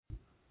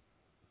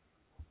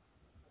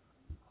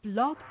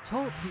Blog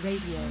Talk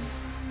Radio.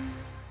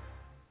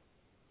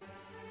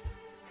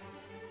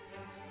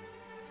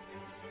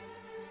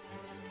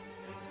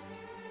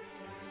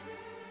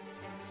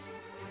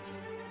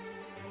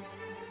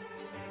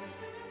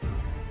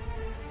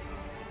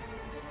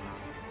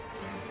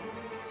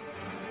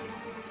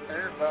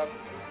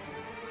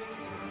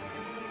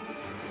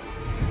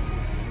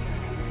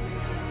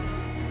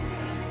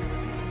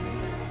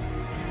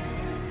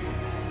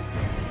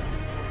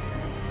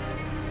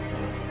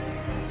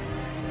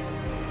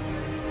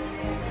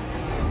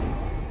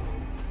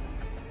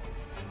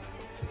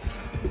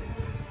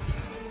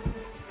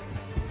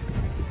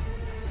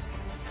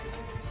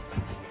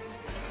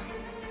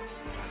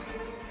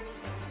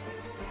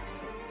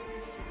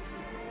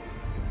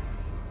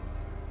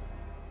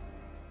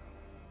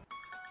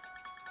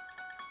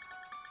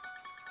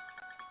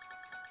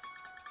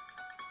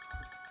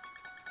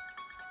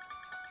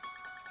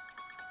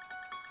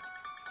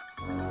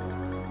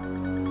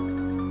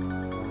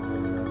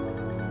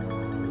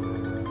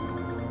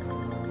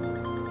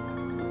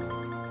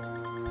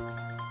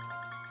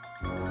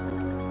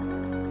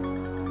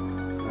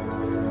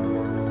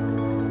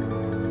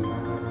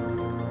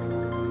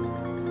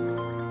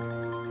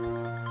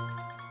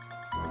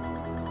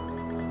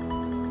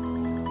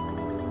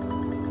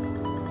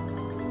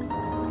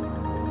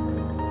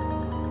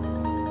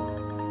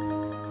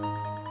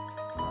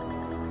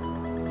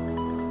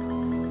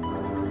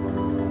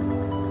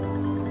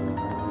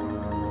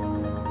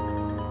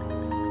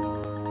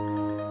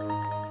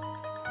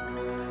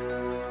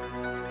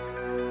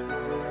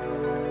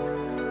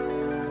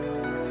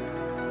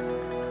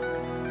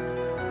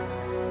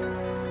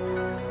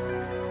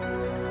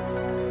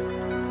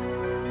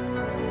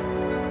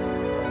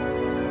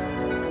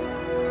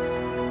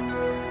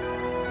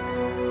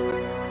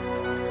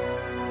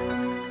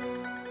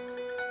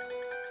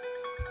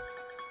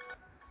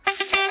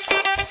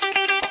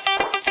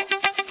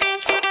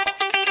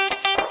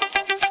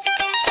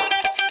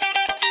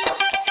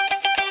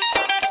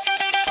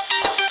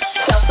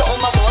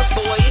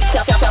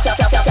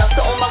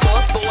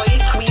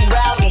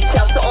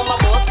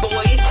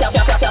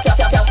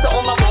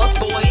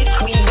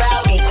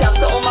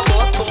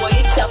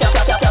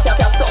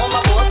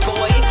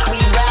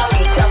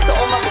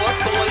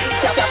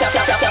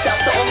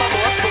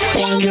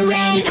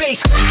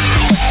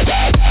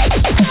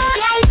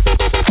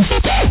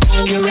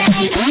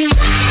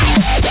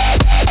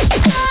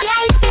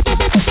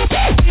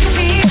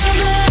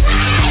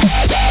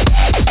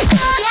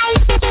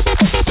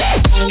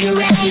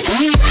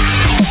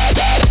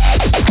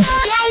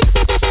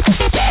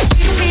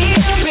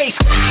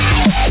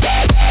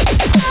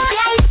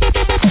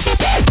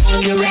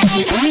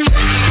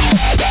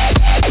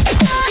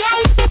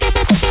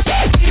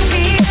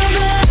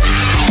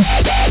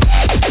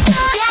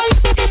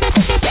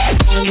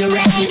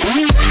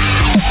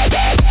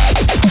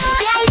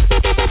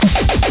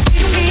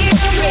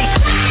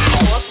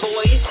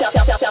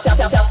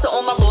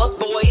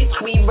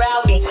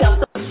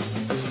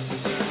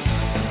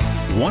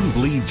 One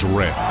bleeds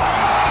red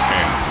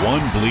and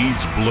one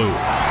bleeds blue.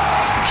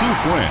 Two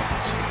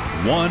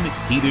friends, one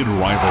heated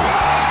rivalry.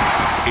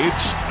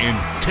 It's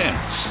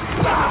intense.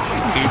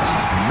 It's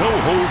no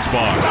holds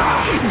barred.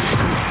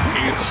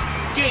 It's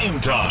game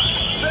time.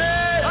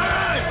 All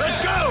right,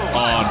 let's go!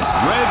 On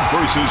Red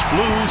vs.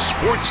 Blue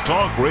Sports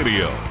Talk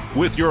Radio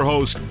with your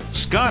hosts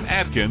Scott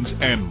Atkins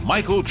and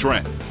Michael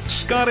Trent.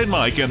 Scott and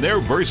Mike and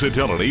their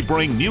versatility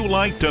bring new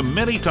light to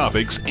many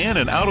topics in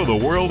and out of the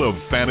world of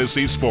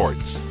fantasy sports.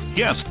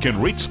 Guests can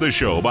reach the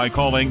show by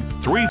calling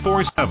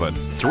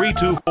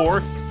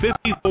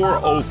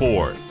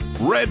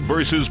 347-324-5404. Red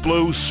vs.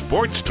 Blue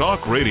Sports Talk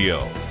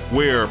Radio,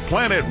 where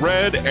Planet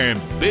Red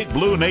and Big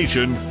Blue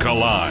Nation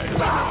collide.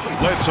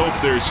 Let's hope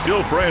they're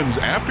still friends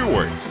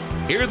afterwards.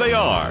 Here they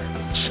are,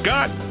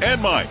 Scott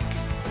and Mike.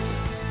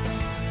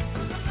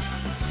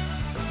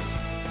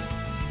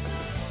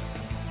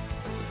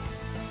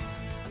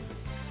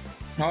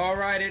 All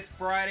right, it's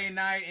Friday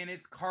night, and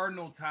it's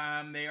Cardinal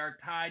time. They are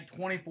tied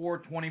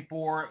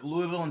 24-24,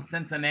 Louisville and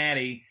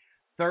Cincinnati,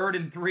 3rd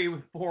and 3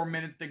 with 4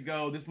 minutes to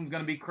go. This one's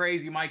going to be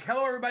crazy, Mike.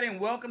 Hello, everybody,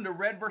 and welcome to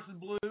Red vs.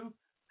 Blue,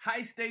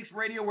 high-stakes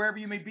radio, wherever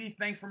you may be.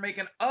 Thanks for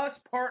making us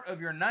part of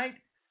your night.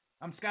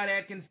 I'm Scott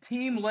Atkins,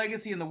 team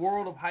legacy in the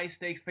world of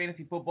high-stakes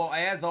fantasy football.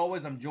 As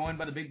always, I'm joined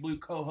by the Big Blue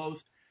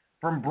co-host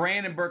from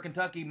Brandenburg,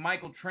 Kentucky,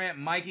 Michael Trent.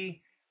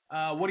 Mikey,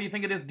 what do you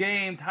think of this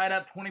game? Tied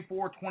up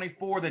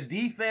 24-24. The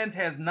defense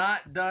has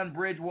not done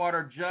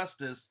Bridgewater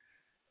justice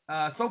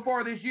so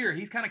far this year.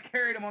 He's kind of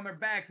carried them on their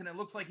backs, and it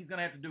looks like he's going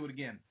to have to do it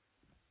again.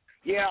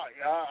 Yeah,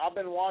 I've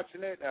been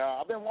watching it.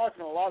 I've been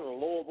watching a lot of the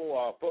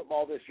Louisville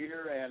football this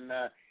year, and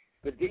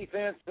the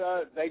defense,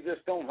 they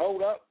just don't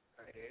hold up,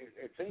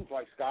 it seems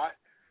like, Scott.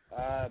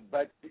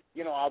 But,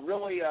 you know, I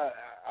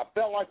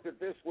felt like that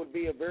this would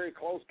be a very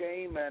close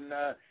game, and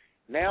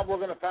now we're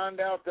going to find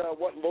out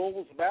what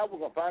Louisville's about. We're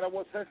going to find out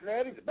what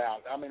Cincinnati's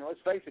about. I mean,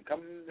 let's face it,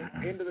 coming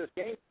into this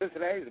game,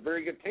 Cincinnati's a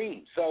very good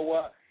team.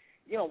 So,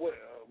 you know,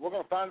 we're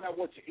going to find out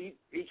what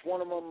each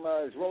one of them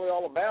is really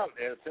all about.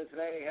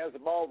 Cincinnati has the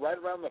ball right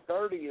around the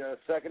 30,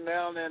 second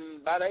down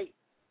and about 8.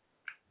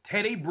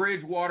 Teddy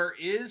Bridgewater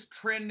is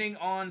trending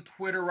on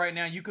Twitter right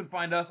now. You can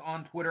find us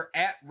on Twitter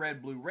at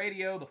Red Blue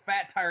Radio, the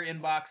Fat Tire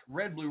inbox,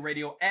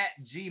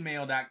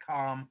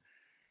 redblueradio@gmail.com.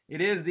 It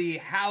is the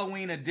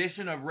Halloween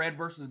edition of Red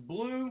versus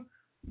Blue.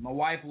 My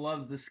wife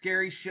loves the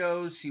scary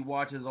shows. She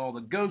watches all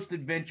the ghost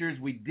adventures.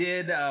 We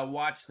did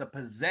watch The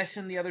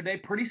Possession the other day.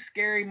 Pretty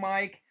scary,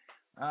 Mike.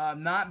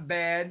 Not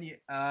bad.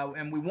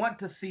 And we want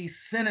to see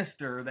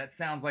Sinister. That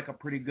sounds like a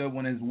pretty good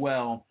one as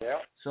well.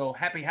 Yeah. So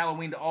happy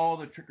Halloween to all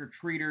the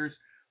trick-or-treaters.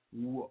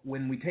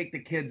 When we take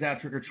the kids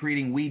out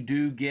trick-or-treating, we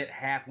do get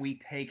half. We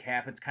take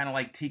half. It's kind of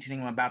like teaching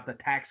them about the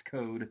tax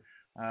code.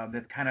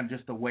 That's kind of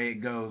just the way it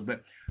goes.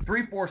 But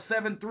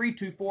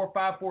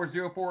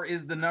 347-324-5404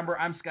 is the number.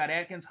 I'm Scott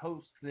Atkins,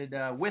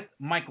 hosted with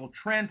Michael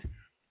Trent.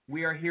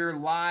 We are here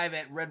live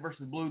at Red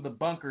versus Blue, the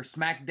bunker,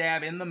 smack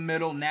dab in the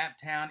middle,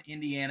 Naptown,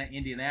 Indiana,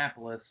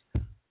 Indianapolis.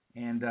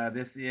 And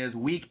this is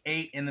Week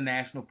 8 in the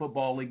National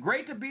Football League.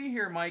 Great to be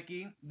here,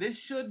 Mikey. This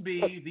should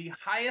be the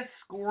highest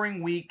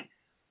scoring week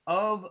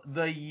of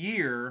the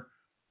year.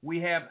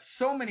 We have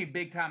so many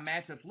big-time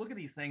matchups. Look at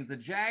these things. The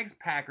Jags,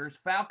 Packers,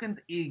 Falcons,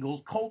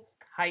 Eagles, Colts,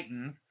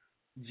 Titans,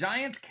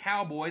 Giants,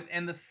 Cowboys,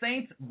 and the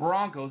Saints,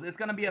 Broncos. It's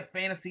going to be a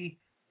fantasy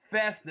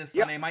fest this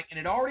Sunday, Mike. And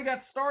it already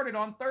got started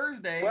on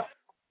Thursday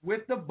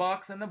with the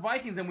Bucs and the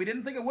Vikings. And we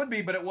didn't think it would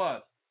be, but it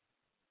was.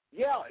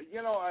 Yeah,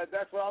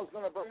 that's what I was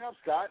going to bring up,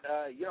 Scott.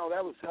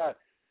 That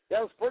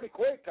was pretty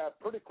quick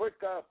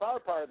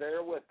firepower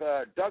there with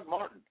Doug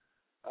Martin.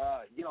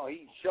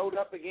 He showed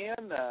up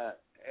again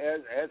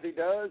as he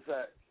does,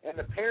 and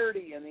the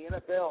parity in the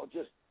NFL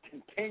just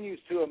continues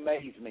to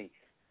amaze me.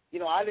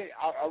 I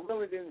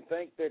really didn't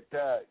think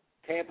that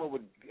Tampa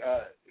would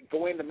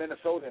go into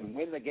Minnesota and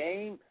win the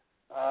game,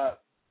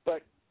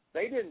 but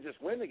they didn't just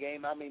win the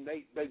game. I mean,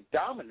 they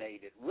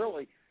dominated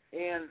really,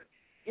 and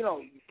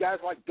guys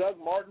like Doug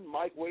Martin,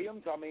 Mike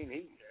Williams.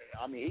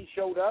 He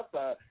showed up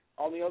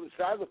on the other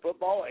side of the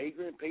football.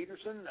 Adrian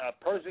Peterson,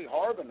 Percy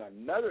Harvin,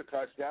 another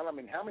touchdown. I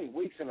mean, how many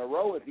weeks in a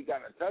row has he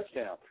gotten a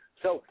touchdown?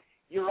 So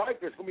you're right.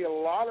 There's going to be a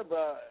lot of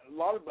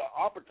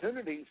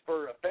opportunities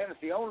for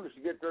fantasy owners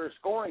to get their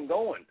scoring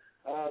going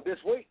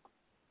this week.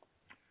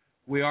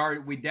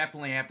 We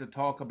definitely have to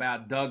talk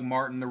about Doug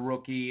Martin, the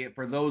rookie.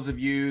 For those of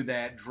you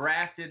that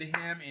drafted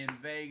him in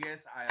Vegas,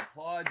 I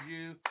applaud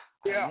you.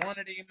 Yeah. I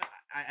wanted him.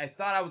 I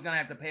thought I was going to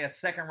have to pay a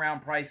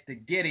second-round price to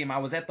get him. I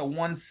was at the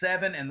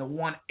 1-7 and the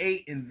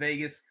 1-8 in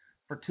Vegas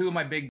for two of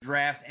my big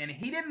drafts, and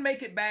he didn't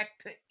make it back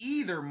to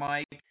either,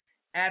 Mike,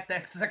 at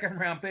that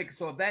second-round pick.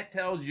 So if that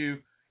tells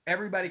you,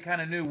 everybody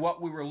kind of knew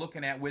what we were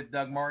looking at with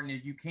Doug Martin.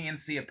 As you can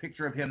see a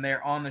picture of him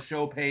there on the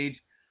show page.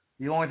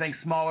 The only thing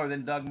smaller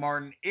than Doug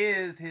Martin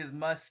is his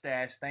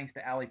mustache, thanks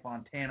to Ali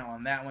Fontana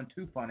on that one.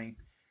 Too funny.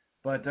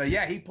 But,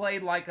 he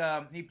played like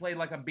a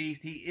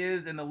beast. He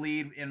is in the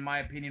lead, in my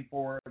opinion,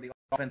 for the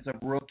offensive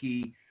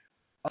rookie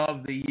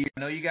of the year. I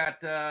know you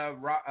got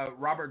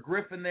Robert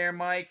Griffin there,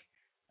 Mike.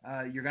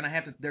 They're gonna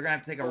have to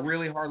take a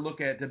really hard look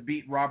at it to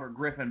beat Robert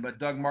Griffin. But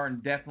Doug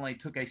Martin definitely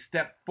took a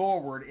step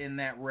forward in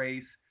that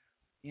race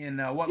in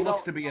what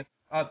looks to be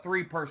a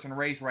three-person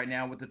race right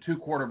now with the two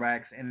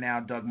quarterbacks and now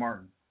Doug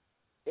Martin.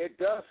 It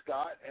does,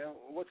 Scott. And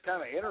what's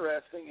kind of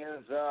interesting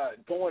is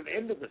going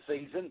into the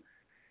season,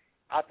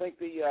 I think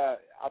there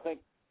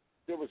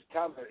was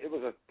it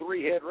was a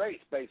three-head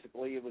race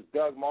basically. It was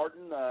Doug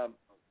Martin,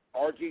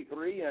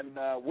 RG3, and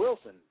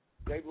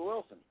David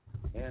Wilson.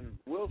 And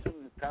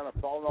Wilson kind of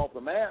fallen off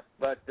the map,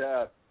 but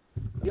Doug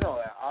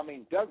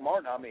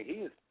Martin, he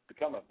has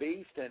become a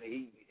beast, and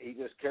he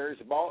just carries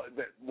the ball.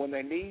 When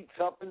they need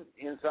something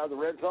inside the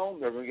red zone,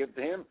 they're going to give it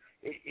to him.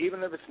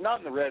 Even if it's not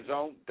in the red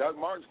zone, Doug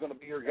Martin's going to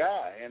be your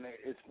guy, and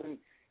it's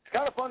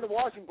kind of fun to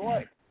watch him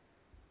play.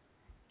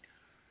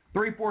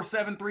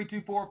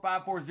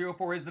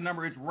 347-324-5404 is the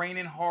number. It's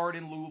raining hard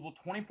in Louisville.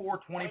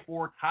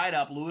 24-24, tied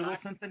up. Louisville,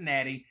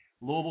 Cincinnati.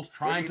 Louisville's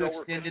trying to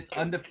extend its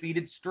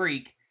undefeated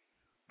streak,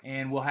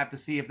 and we'll have to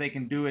see if they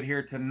can do it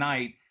here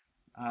tonight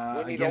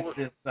against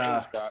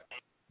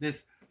this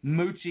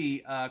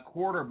Moochie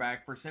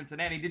quarterback for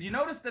Cincinnati. Did you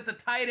notice that the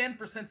tight end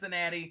for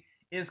Cincinnati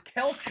is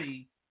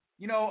Kelsey?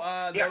 They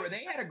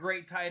had a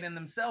great tight end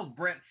themselves,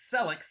 Brent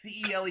Selleck,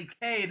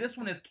 C-E-L-E-K. This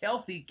one is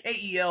Kelsey,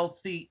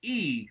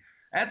 K-E-L-C-E.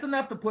 That's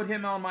enough to put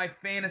him on my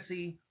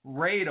fantasy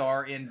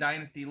radar in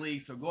Dynasty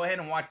League. So go ahead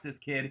and watch this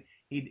kid.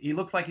 He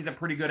looks like he's a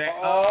pretty good.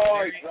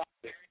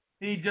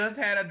 He just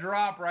had a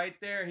drop right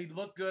there. He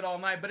looked good all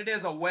night, but it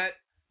is kind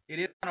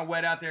of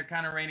wet out there,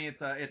 kind of rainy.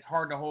 It's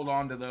hard to hold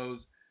on to those.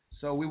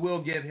 So we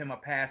will give him a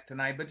pass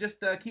tonight, but just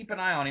keep an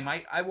eye on him.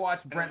 I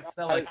watched Brent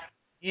Selleck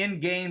in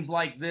games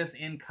like this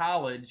in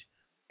college,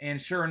 and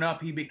sure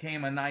enough, he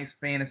became a nice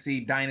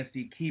fantasy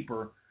dynasty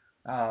keeper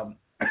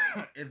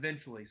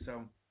eventually.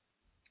 So.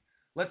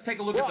 Let's take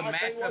a look at the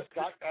matchup.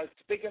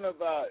 Speaking of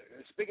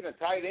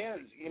tight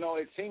ends,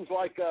 it seems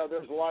like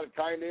there's a lot of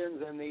tight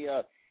ends in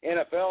the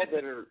NFL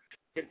that are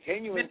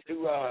continuing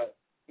to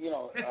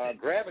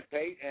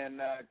gravitate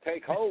and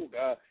take hold.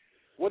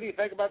 what do you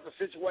think about the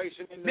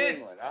situation in New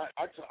England? I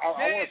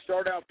want to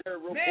start out there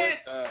real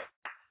quick.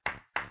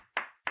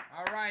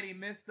 All right, he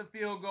missed the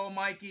field goal,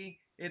 Mikey.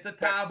 It's a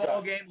tie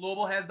ball game.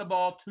 Louisville has the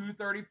ball,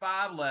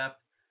 2:35 left.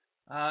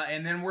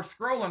 And then we're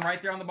scrolling right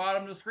there on the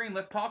bottom of the screen.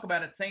 Let's talk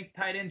about it. Saints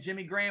tight end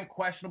Jimmy Graham,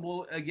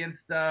 questionable against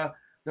the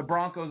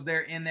Broncos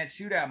there in that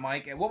shootout,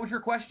 Mike. And what was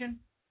your question?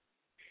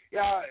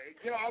 Yeah,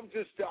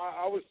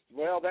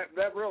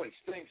 that really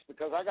stinks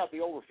because I got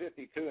the over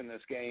 52 in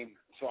this game,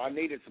 so I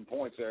needed some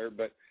points there,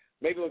 but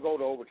maybe we'll go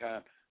to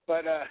overtime.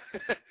 But,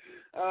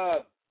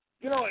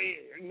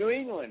 New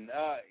England,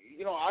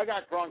 I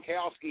got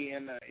Gronkowski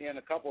in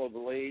a couple of the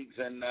leagues,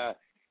 and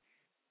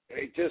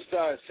it just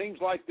seems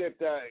like that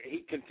he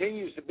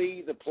continues to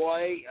be the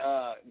play.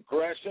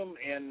 Gresham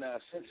in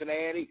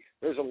Cincinnati.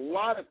 There's a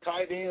lot of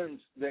tight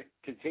ends that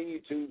continue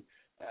to,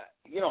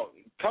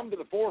 come to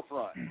the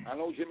forefront. I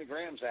know Jimmy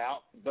Graham's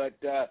out, but,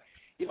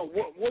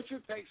 what's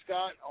your take,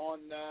 Scott, on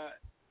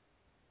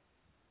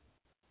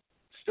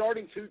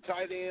starting two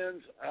tight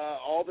ends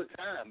all the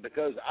time?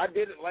 Because I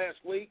did it last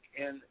week,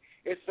 and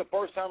it's the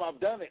first time I've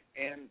done it,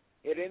 and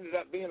it ended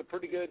up being a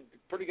pretty good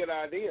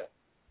idea.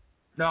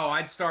 No,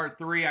 I'd start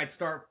 3. I'd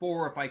start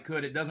 4 if I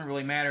could. It doesn't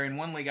really matter. In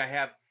one league I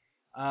have,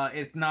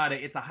 it's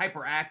a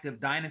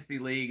hyperactive dynasty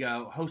league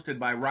hosted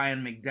by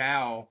Ryan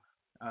McDowell,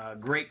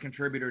 great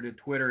contributor to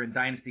Twitter and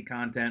dynasty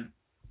content.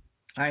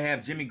 I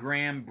have Jimmy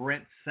Graham,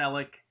 Brent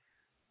Selleck,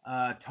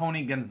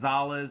 Tony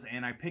Gonzalez,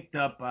 and I picked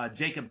up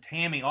Jacob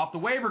Tamme off the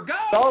waiver.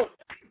 Go!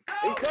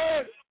 He's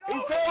going!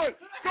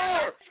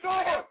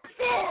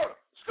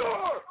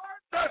 Score!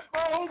 That's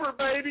all over,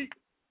 baby!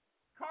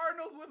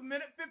 Cardinals with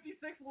minute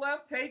 56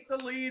 left take the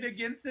lead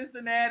against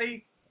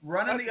Cincinnati.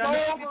 Running the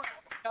under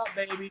up,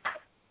 baby.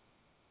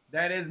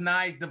 That is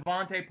nice.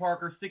 Devontae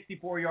Parker,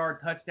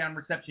 64-yard touchdown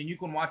reception. You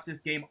can watch this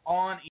game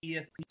on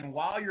ESPN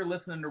while you're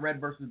listening to Red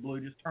versus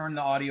Blue. Just turn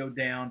the audio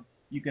down.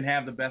 You can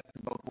have the best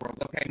of both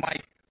worlds. Okay,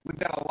 Mike, we've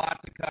got a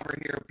lot to cover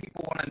here.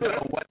 People want to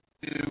know what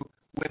to do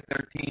with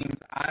their teams.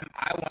 I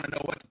want to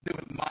know what to do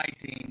with my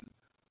team.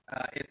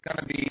 It's going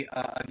to be,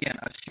 again,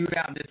 a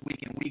shootout this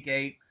week in Week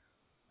 8.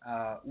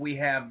 We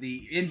have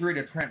the injury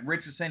to Trent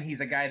Richardson.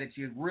 He's a guy that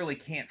you really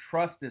can't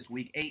trust this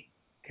week. 8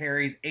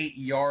 carries, 8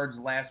 yards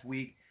last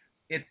week.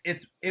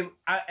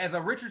 As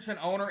a Richardson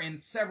owner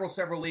in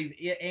several leagues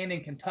and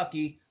in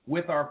Kentucky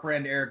with our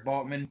friend Eric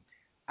Baltman,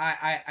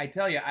 I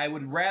tell you, I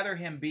would rather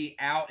him be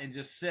out and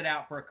just sit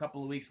out for a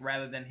couple of weeks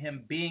rather than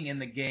him being in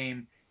the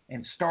game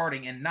and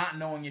starting and not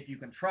knowing if you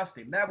can trust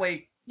him. That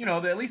way,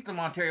 at least the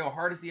Ontario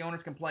Hardesty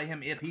owners can play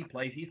him if he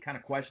plays. He's kind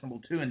of questionable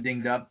too and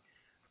dinged up.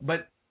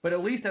 But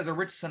at least as a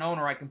Richardson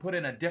owner, I can put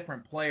in a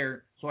different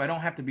player so I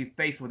don't have to be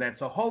faced with that.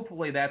 So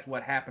hopefully that's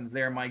what happens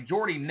there. Mike,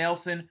 Jordy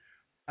Nelson,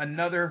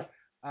 another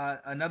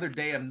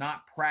day of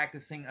not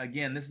practicing.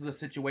 Again, this is a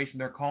situation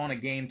they're calling a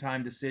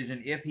game-time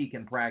decision if he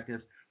can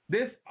practice.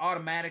 This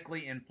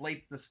automatically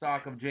inflates the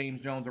stock of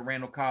James Jones or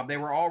Randall Cobb. They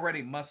were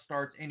already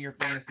must-starts in your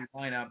fantasy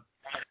lineup.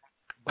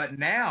 But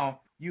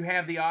now you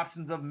have the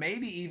options of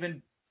maybe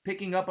even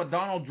picking up a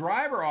Donald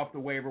Driver off the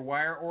waiver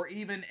wire or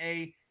even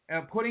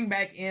putting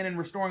back in and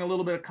restoring a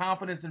little bit of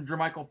confidence in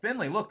Jermichael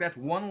Finley. Look, that's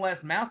one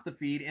less mouth to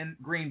feed in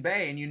Green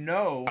Bay, and you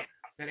know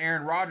that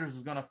Aaron Rodgers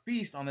is going to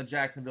feast on the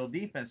Jacksonville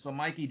defense. So,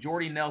 Mikey,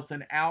 Jordy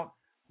Nelson out.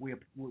 We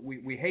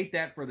hate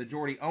that for the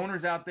Jordy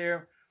owners out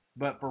there,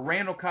 but for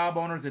Randall Cobb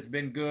owners, it's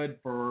been good.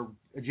 For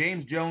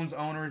James Jones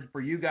owners, for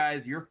you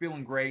guys, you're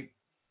feeling great.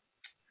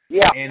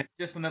 Yeah. And it's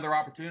just another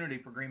opportunity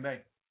for Green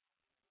Bay.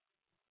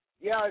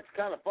 Yeah, it's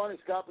kind of funny,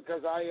 Scott,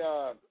 because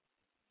I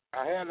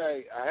had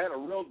a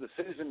real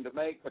decision to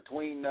make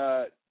between,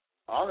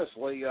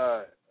 honestly,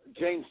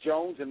 James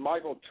Jones and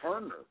Michael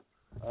Turner.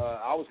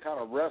 I was kind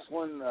of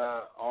wrestling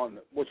on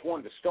which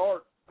one to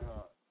start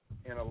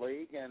in a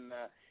league, and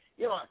I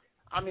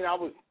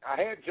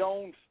had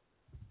Jones.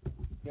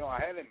 I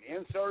had him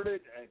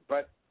inserted,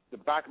 but the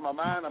back of my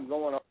mind, I'm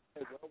going,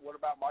 what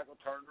about Michael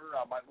Turner?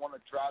 I might want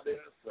to try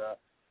this,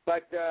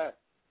 but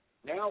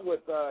now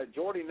with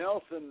Jordy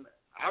Nelson,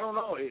 I don't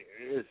know.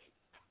 Is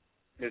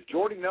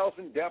Jordy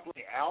Nelson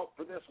definitely out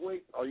for this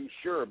week? Are you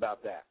sure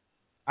about that?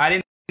 I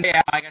didn't say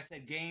out. Like I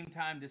said, game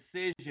time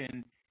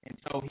decision, and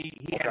so he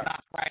has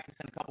not practiced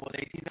in a couple of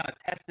days. He's going to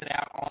test it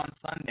out on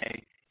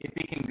Sunday. If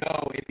he can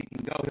go,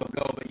 he'll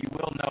go. But you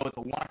will know it's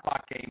a 1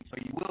 o'clock game, so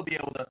you will be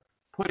able to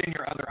put in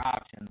your other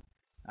options.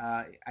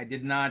 I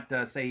did not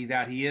say he's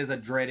out. He is a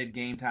dreaded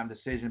game time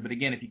decision. But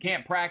again, if you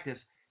can't practice,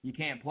 you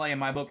can't play in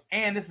my book.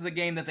 And this is a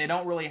game that they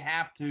don't really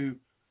have to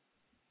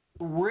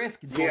risk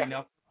Jordy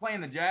Nelson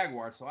playing the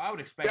Jaguars, so I would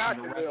expect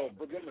him to rest.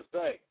 For goodness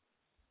sake.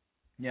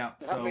 Yeah.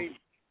 So. I mean,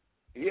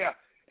 yeah.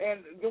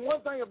 And the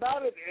one thing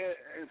about it,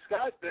 and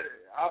Scott,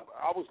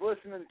 I was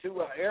listening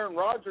to Aaron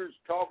Rodgers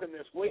talking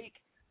this week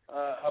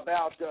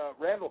about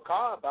Randall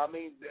Cobb. I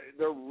mean,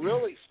 they're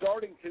really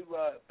starting to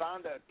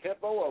find a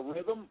tempo, a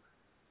rhythm,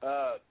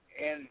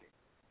 and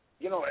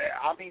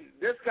I mean,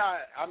 this guy,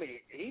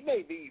 he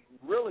may be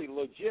really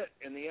legit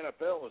in the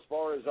NFL as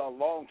far as a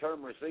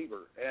long-term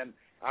receiver. And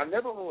I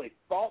never really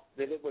thought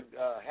that it would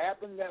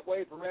happen that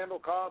way for Randall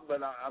Cobb,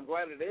 but I'm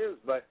glad it is.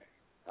 But,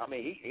 I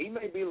mean, he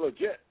may be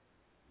legit.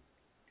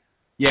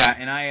 Yeah,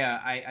 and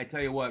I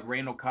tell you what,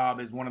 Randall Cobb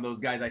is one of those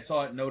guys. I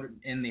saw it noted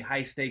in the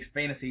high-stakes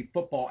fantasy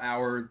football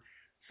hour.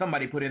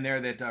 Somebody put in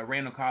there that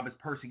Randall Cobb is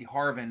Percy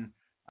Harvin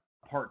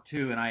Part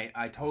 2, and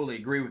I totally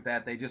agree with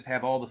that. They just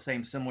have all the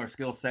same similar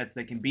skill sets.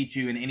 They can beat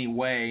you in any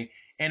way,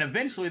 and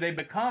eventually they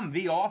become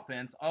the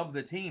offense of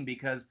the team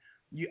because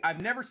I've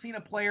never seen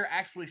a player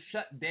actually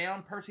shut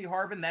down Percy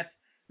Harvin.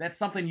 That's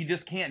something you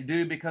just can't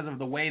do because of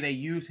the way they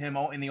use him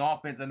in the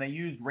offense, and they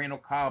use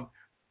Randall Cobb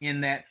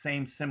in that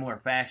same similar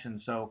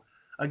fashion. So,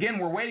 again,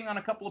 we're waiting on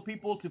a couple of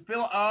people to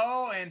fill.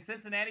 Oh, and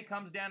Cincinnati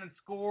comes down and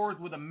scores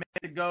with a minute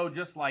to go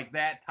just like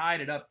that,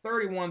 tied it up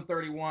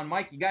 31-31.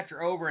 Mike, you got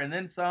your over and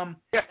then some.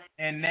 Yeah.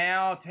 And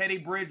now Teddy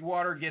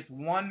Bridgewater gets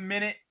 1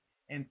 minute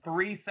and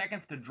 3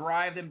 seconds to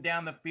drive them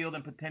down the field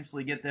and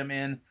potentially get them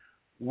in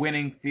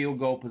winning field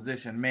goal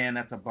position. Man,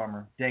 that's a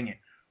bummer. Dang it.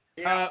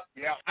 Yeah.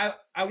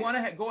 I want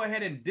to go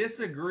ahead and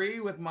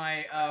disagree with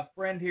my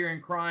friend here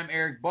in crime,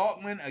 Eric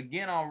Balkman.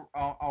 Again,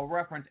 I'll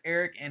reference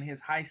Eric and his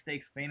High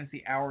Stakes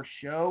Fantasy Hour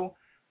show.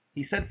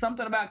 He said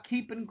something about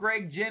keeping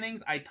Greg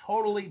Jennings. I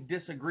totally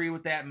disagree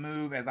with that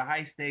move. As a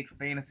High Stakes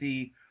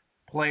Fantasy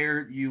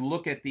player, you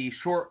look at the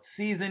short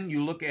season,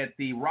 you look at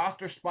the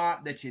roster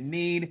spot that you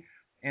need,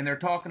 and they're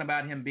talking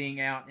about him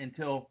being out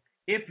until,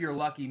 if you're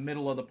lucky,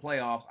 middle of the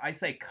playoffs. I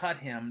say cut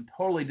him.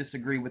 Totally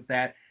disagree with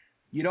that.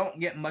 You don't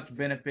get much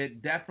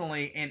benefit,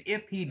 definitely. And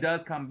if he does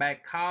come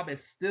back, Cobb is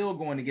still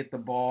going to get the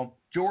ball.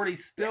 Jordy's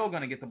still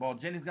going to get the ball.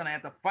 Jennings going to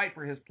have to fight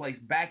for his place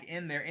back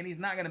in there, and he's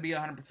not going to be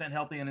 100%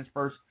 healthy in his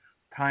first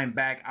time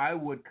back. I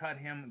would cut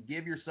him.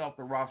 Give yourself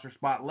the roster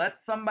spot. Let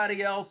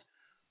somebody else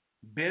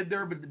bid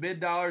their bid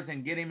dollars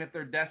and get him if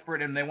they're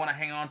desperate and they want to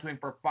hang on to him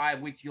for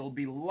 5 weeks. You'll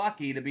be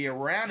lucky to be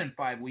around in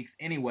 5 weeks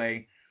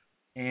anyway,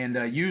 and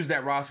use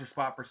that roster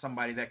spot for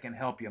somebody that can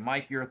help you.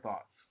 Mike, your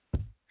thoughts?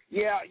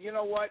 Yeah, you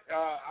know what?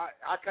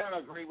 I kind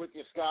of agree with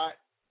you, Scott.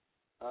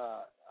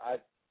 Of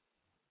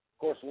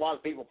course, a lot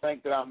of people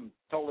think that I'm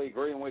totally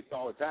agreeing with you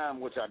all the time,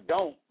 which I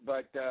don't.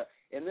 But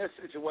in this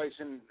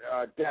situation,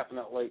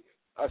 definitely,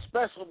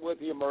 especially with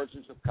the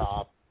emergence of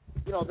Cobb,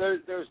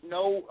 there's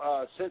no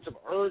sense of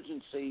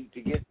urgency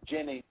to get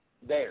Jennings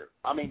there.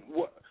 I mean,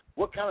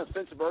 what kind of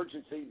sense of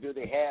urgency do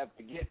they have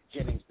to get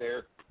Jennings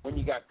there when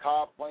you got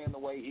Cobb playing the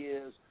way he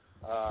is,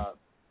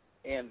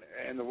 and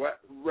the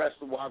rest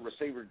of the wide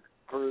receiver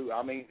crew?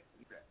 I mean,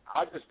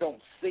 I just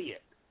don't see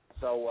it.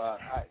 So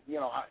I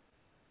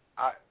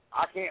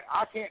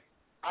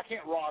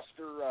can't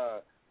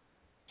roster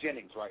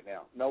Jennings right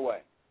now. No way.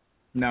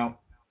 No.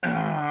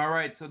 All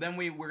right. So then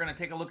we're going to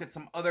take a look at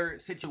some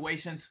other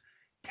situations.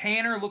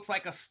 Tanner looks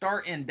like a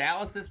start in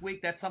Dallas this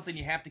week. That's something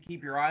you have to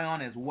keep your eye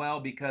on as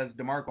well because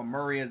DeMarco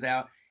Murray is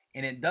out,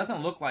 and it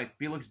doesn't look like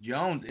Felix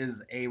Jones is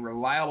a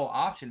reliable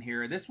option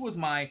here. This was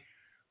my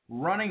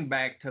running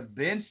back to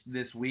bench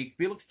this week.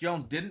 Felix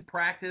Jones didn't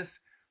practice,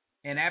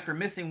 and after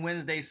missing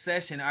Wednesday's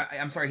session,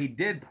 he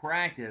did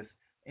practice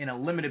in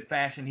a limited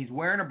fashion. He's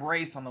wearing a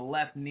brace on the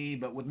left knee,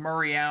 but with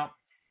Murray out,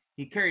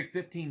 he carried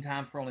 15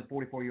 times for only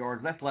 44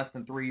 yards. That's less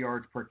than 3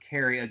 yards per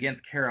carry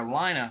against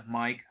Carolina,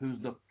 Mike,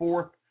 who's the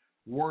fourth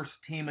worst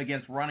team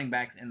against running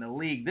backs in the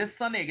league. This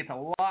Sunday, it gets a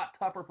lot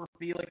tougher for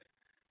Felix.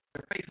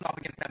 They're facing off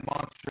against that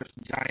monstrous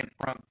giant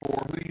front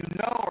four, who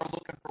are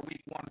looking for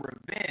week one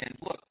revenge.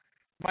 Look,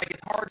 Mike,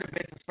 it's hard to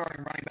bench a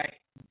starting running back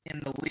in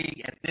the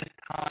league at this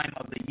time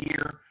of the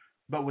year,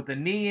 but with the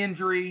knee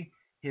injury,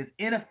 his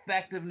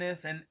ineffectiveness,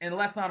 and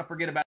let's not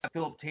forget about the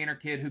Philip Tanner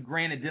kid, who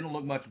granted didn't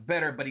look much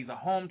better, but he's a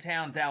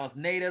hometown Dallas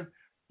native.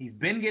 He's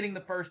been getting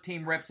the first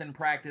team reps in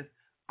practice.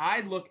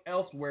 I'd look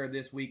elsewhere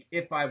this week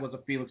if I was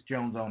a Felix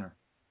Jones owner.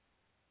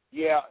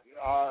 Yeah,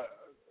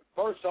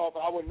 first off,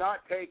 I would not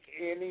take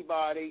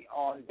anybody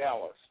on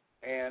Dallas.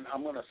 And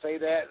I'm going to say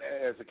that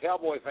as a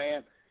Cowboy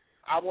fan,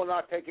 I will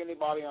not take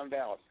anybody on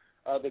Dallas.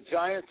 The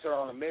Giants are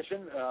on a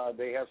mission.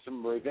 They have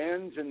some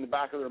revenge in the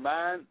back of their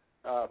mind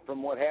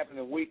from what happened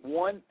in week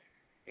one.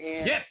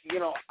 And, yes.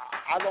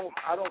 I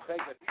don't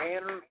think that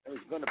Tanner is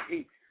going to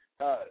be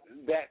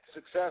that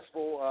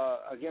successful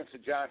against the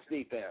Giants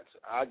defense.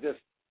 I just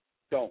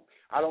don't.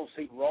 I don't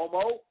see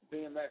Romo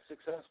being that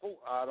successful.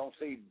 I don't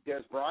see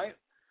Des Bryant.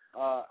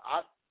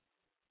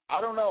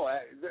 I don't know.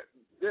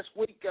 This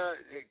week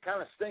it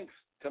kind of stinks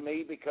to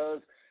me because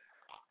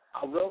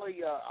I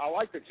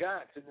like the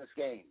Giants in this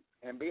game.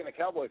 And being a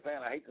Cowboy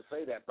fan, I hate to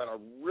say that, but I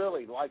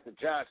really like the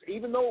Giants,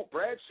 even though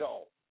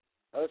Bradshaw.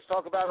 Let's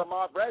talk about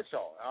Ahmad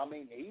Bradshaw. I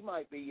mean, he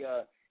might be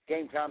a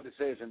game-time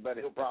decision, but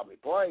he'll probably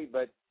play.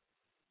 But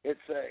this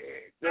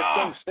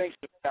thing stinks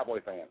to a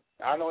Cowboy fan.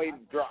 I know he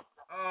dropped.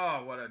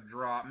 Oh, what a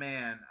drop,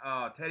 man.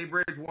 Teddy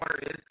Bridgewater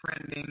is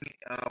trending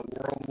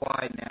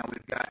worldwide now.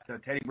 We've got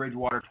Teddy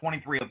Bridgewater,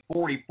 23 of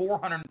 40,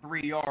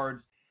 403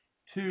 yards,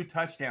 2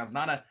 touchdowns.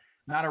 Not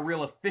a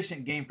real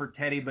efficient game for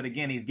Teddy, but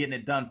again, he's getting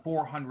it done,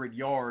 400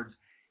 yards.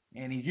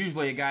 and he's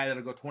usually a guy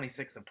that'll go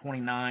 26 of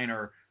 29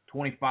 or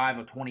 25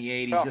 of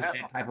 28. He's just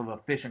that type of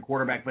efficient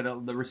quarterback. But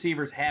the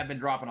receivers have been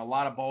dropping a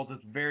lot of balls.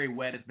 It's very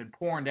wet. It's been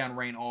pouring down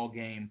rain all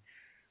game.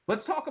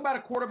 Let's talk about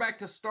a quarterback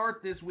to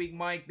start this week,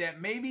 Mike,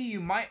 that maybe you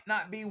might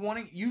not be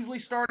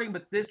usually starting,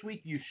 but this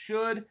week you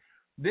should.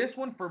 This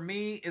one for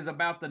me is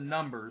about the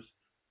numbers.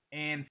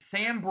 And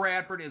Sam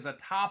Bradford is a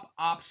top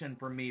option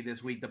for me this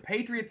week. The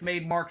Patriots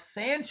made Mark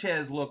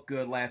Sanchez look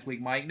good last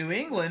week, Mike. New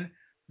England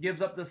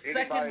gives up the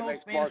second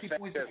most fantasy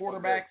points to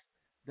quarterbacks,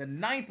 the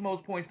 9th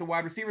most points to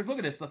wide receivers. Look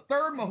at this, the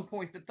 3rd most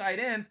points to tight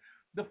ends.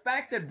 The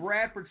fact that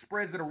Bradford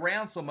spreads it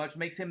around so much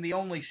makes him the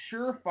only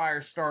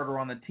surefire starter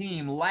on the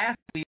team. Last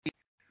week,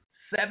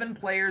 7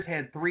 players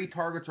had 3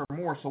 targets or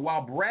more. So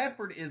while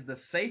Bradford is the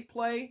safe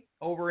play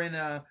over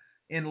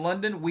in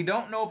London, we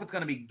don't know if it's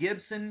going to be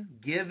Gibson,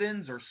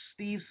 Givens, or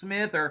Steve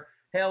Smith, or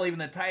hell, even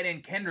the tight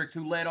end Kendricks,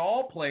 who led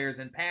all players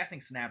in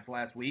passing snaps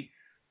last week.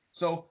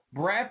 So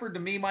Bradford, to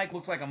me, Mike,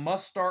 looks like a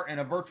must-start and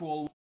a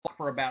virtual lock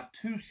for about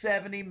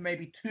 270,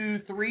 maybe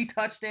 2-3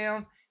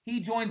 touchdowns.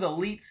 He joins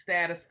elite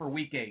status for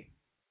Week 8.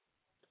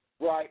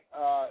 Right.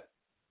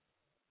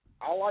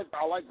 I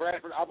like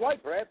Bradford. I've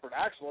liked Bradford,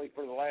 actually,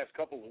 for the last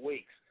couple of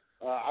weeks.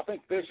 I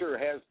think Fisher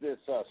has this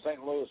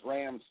St. Louis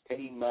Rams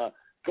team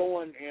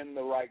going in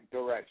the right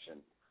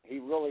direction. He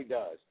really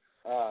does.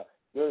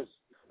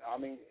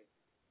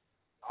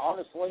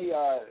 Honestly,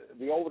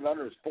 the over and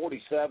under is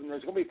 47.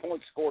 There's going to be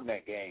points scored in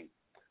that game.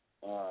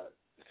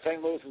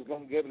 St. Louis is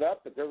going to give it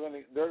up, but they're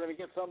going to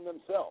get some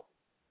themselves.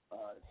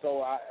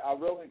 So I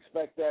really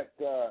expect that.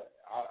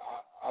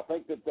 I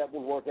think that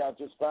will work out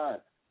just fine.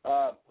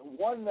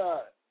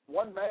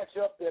 One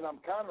matchup that I'm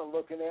kind of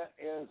looking at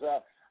is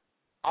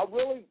I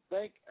really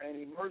think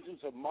an emergence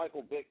of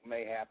Michael Vick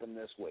may happen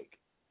this week.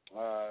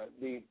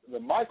 The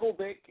Michael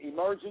Vick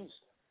emergence,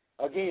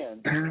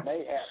 again,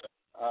 may happen,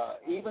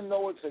 even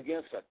though it's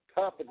against a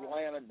tough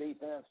Atlanta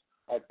defense,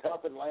 a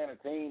tough Atlanta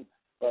team.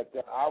 But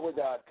I would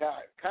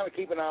kind of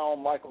keep an eye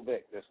on Michael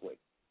Vick this week.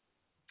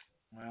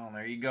 Well,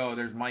 there you go.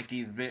 There's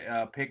Mikey's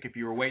pick if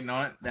you were waiting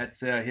on it.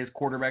 That's his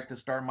quarterback to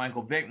start,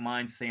 Michael Vick.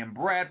 Mine's Sam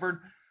Bradford.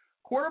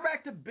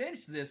 Quarterback to bench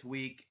this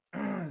week.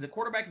 The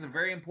quarterback is a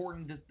very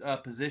important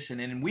position.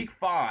 And in Week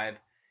 5,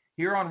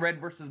 here on Red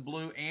versus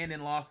Blue and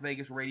in Las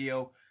Vegas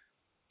radio,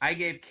 I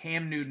gave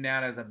Cam Newton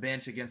out as a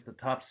bench against the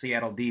tough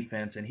Seattle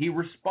defense, and he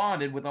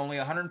responded with only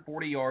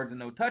 140 yards and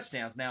no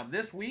touchdowns. Now,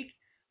 this week,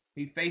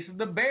 he faces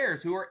the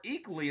Bears, who are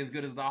equally as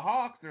good as the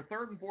Hawks. They're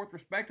 3rd and 4th,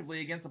 respectively,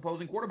 against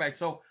opposing quarterbacks.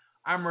 So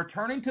I'm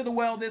returning to the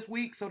well this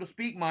week, so to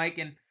speak, Mike,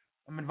 and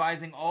I'm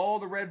advising all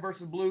the Red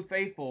versus Blue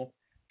faithful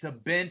to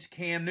bench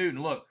Cam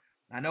Newton. Look,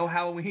 I know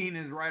Halloween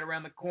is right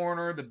around the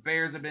corner. The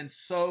Bears have been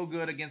so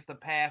good against the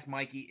pass,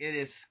 Mikey. It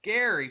is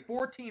scary.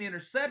 14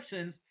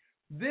 interceptions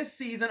this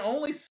season,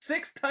 only 6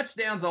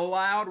 touchdowns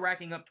allowed,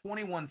 racking up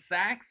 21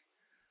 sacks.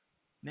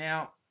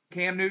 Now,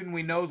 Cam Newton,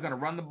 we know, is going to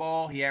run the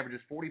ball. He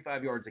averages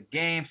 45 yards a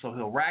game, so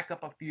he'll rack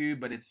up a few,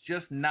 but it's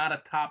just not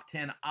a top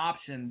 10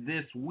 option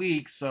this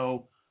week.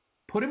 So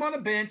put him on the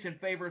bench in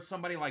favor of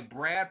somebody like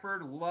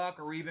Bradford, Luck,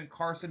 or even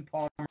Carson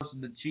Palmer versus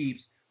the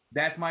Chiefs.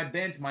 That's my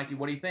bench, Mikey.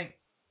 What do you think?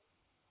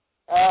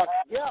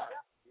 Yeah,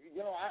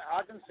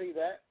 I can see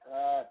that.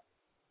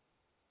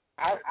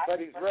 But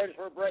he's ready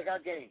for a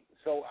breakout game.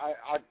 So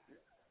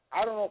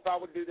I don't know if I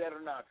would do that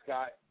or not,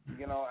 Scott.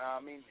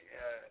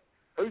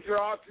 Who's your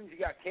options? You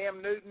got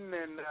Cam Newton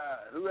and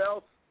who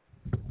else?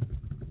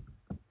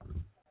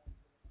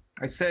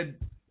 I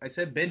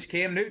said bench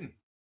Cam Newton.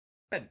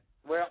 Good.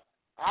 Well,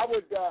 I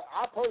would.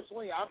 I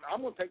personally,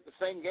 I'm going to take the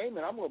same game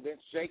and I'm going to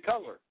bench Jay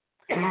Cutler.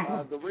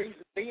 The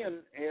reason being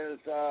is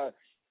the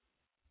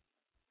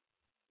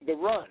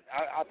run.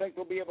 I think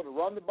they'll be able to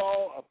run the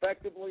ball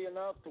effectively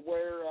enough to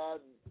where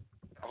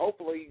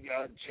hopefully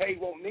Jay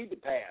won't need to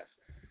pass.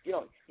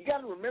 You got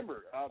to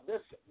remember,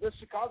 this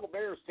Chicago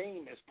Bears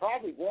team is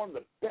probably one of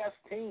the best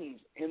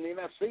teams in the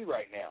NFC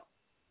right now.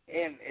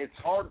 And it's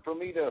hard for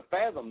me to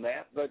fathom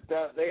that, but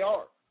they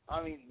are.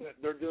 I mean,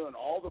 they're doing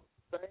all the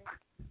things.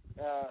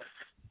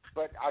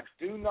 But I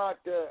do not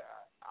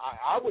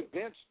I would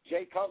bench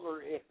Jay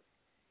Cutler if,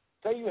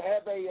 say you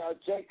have a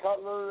Jay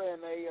Cutler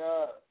and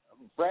a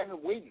Brandon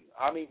Whedon.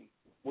 I mean,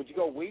 would you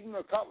go Whedon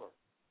or Cutler?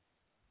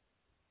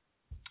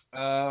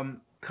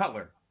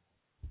 Cutler.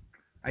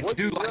 I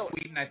do like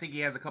Whedon. I think he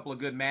has a couple of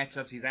good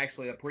matchups. He's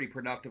actually a pretty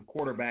productive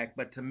quarterback.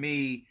 But to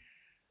me,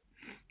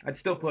 I'd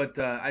still put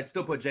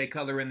Jay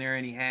Cutler in there,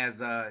 and he has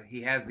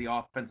the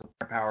offensive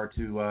power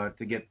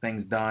to get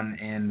things done,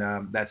 and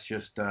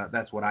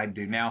that's what I'd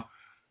do. Now,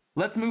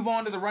 let's move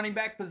on to the running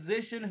back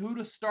position. Who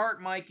to start,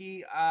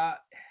 Mikey?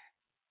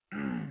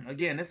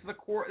 Again, this is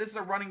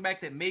a running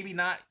back that maybe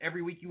not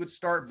every week you would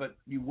start, but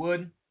you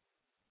would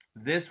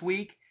this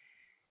week.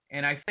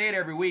 And I say it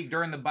every week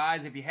during the buys,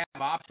 if you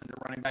have options at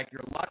running back,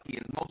 you're lucky,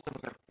 and most of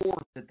us are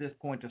forced at this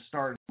point to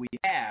start we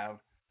have.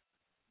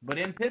 But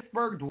in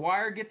Pittsburgh,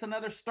 Dwyer gets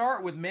another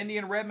start with Mendy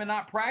and Redmond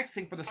not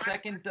practicing for the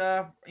second,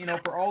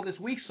 for all this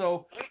week.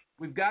 So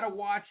we've got to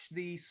watch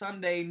the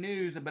Sunday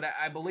news, but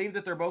I believe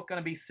that they're both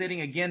going to be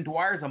sitting again.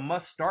 Dwyer's a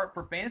must-start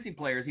for fantasy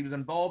players. He was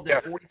involved in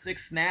 46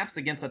 snaps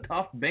against a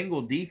tough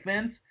Bengal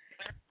defense.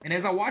 And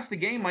as I watched the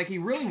game, Mike, he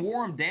really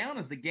wore him down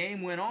as the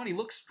game went on. He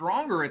looked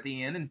stronger at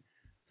the end, and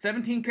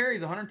 17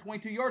 carries,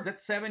 122 yards. That's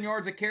 7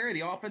 yards a carry.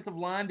 The offensive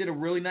line did a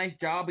really nice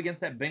job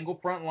against that Bengal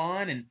front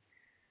line. And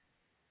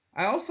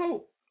I'd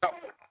also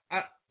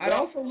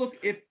look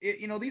if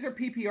these are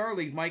PPR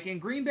leagues, Mike. In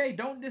Green Bay,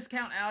 don't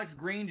discount Alex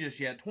Green just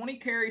yet. 20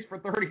 carries for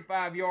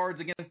 35 yards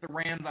against the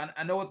Rams.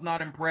 I know it's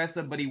not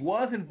impressive, but he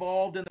was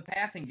involved in the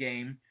passing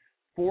game.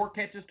 4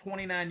 catches,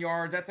 29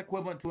 yards. That's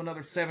equivalent to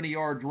another 70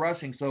 yards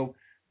rushing. So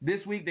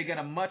this week they got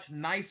a much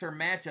nicer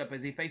matchup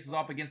as he faces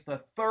off against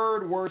the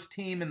third worst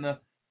team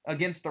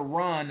against the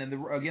run and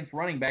against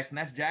running backs, and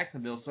that's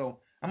Jacksonville. So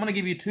I'm going to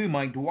give you 2,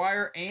 Mike,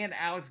 Dwyer and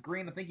Alex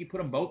Green. I think you put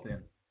them both in.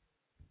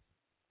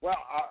 Well,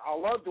 I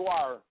love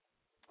Dwyer.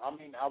 I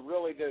mean, I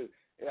really do.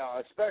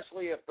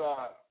 Especially if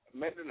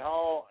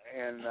Mendenhall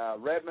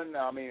and Redmond,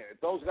 I mean, if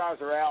those guys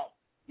are out,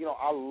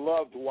 I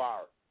love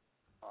Dwyer.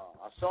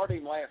 I started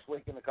him last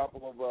week in a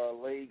couple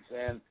of leagues,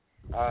 and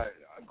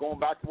going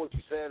back to what you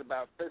said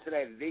about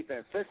Cincinnati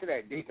defense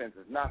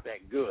is not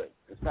that good.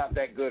 It's not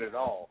that good at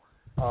all.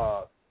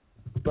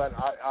 But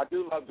I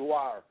do love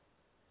Dwyer.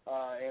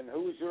 And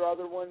who was your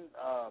other one?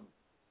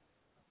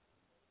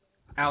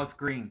 Alex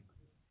Green.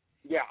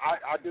 Yeah,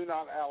 I do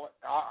not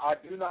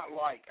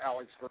like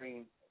Alex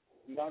Green,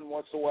 none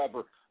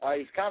whatsoever.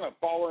 He's kind of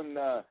fallen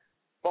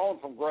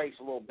from grace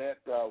a little bit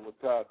with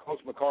Coach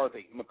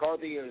McCarthy.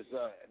 McCarthy has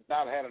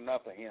not had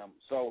enough of him.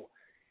 So,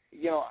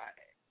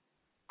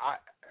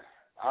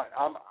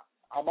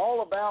 I'm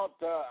all about.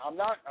 I'm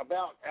not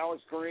about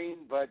Alex Green,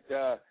 but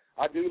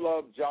I do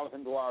love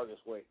Jonathan Dwyer this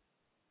week.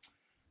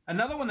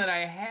 Another one that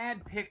I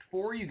had picked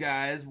for you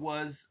guys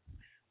was,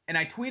 and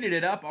I tweeted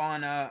it up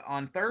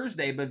on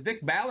Thursday, but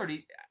Vic Ballard,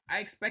 I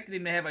expected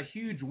him to have a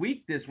huge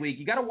week this week.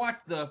 You got to watch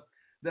the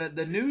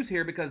news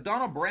here because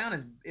Donald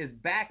Brown is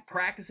back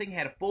practicing,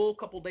 had a full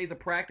couple days of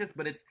practice,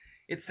 but it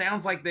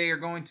sounds like they are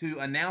going to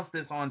announce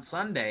this on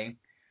Sunday.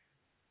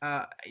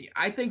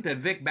 I think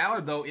that Vic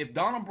Ballard, though, if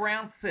Donald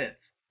Brown sits,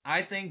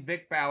 I think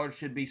Vic Ballard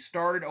should be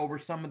started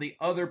over some of the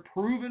other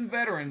proven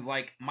veterans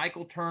like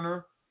Michael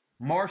Turner,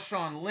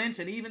 Marshawn Lynch,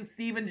 and even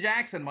Steven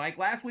Jackson, Mike.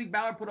 Last week,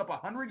 Ballard put up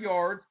 100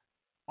 yards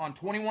on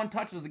 21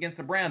 touches against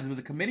the Browns. It was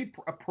a committee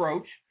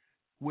approach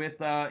with,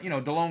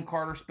 Delone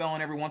Carter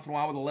spelling every once in a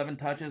while with 11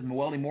 touches.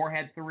 Mueli Moore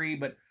had 3.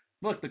 But,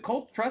 look, the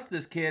Colts trust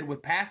this kid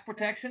with pass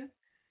protection,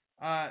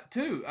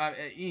 too.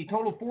 He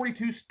totaled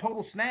 42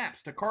 total snaps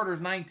to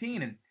Carter's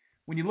 19. And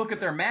when you look at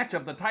their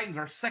matchup, the Titans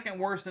are second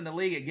worst in the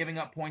league at giving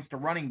up points to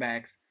running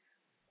backs.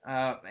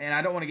 And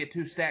I don't want to get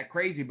too stat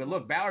crazy, but,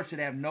 look, Ballard should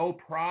have no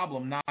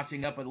problem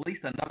notching up at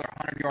least another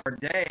 100-yard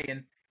day.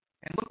 And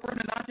look for him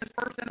to notch his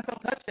first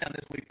NFL touchdown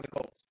this week for the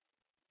Colts.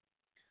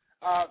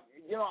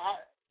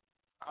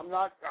 I'm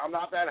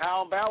not that high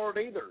on Ballard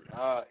either.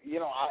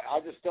 I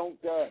just don't.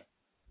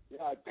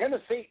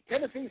 Tennessee's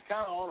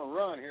kind of on a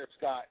run here,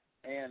 Scott,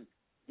 and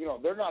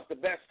they're not the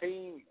best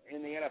team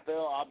in the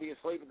NFL,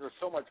 obviously, but there's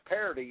so much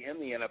parity in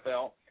the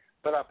NFL.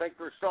 But I think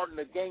they're starting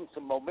to gain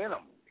some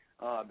momentum.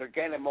 They're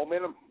gaining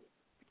momentum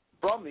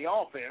from the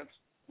offense,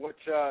 which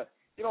it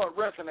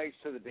resonates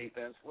to the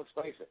defense. Let's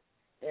face it.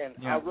 And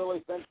I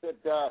really think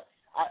that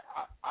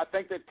I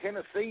think that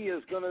Tennessee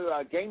is going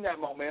to gain that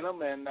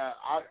momentum, and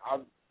I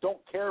don't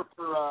care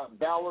for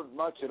Ballard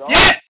much at all.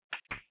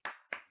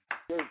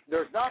 Yes!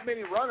 There's not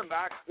many running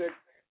backs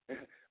that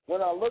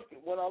when I look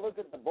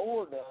at the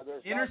board,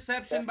 there's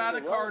interception by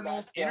the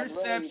Cardinals.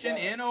 Interception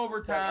in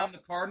overtime. The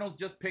Cardinals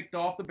just picked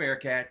off the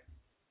Bearcats.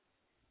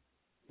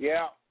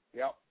 Yeah.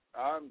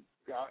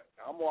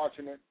 I'm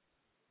watching it.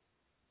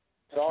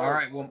 Sorry. All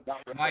right, well,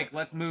 Mike,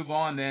 let's move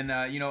on then.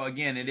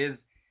 Again, it is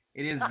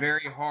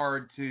very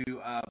hard to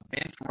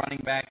bench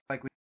running backs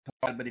like we talked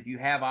about, but if you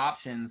have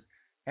options,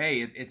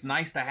 hey, it's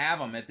nice to have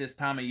them at this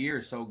time of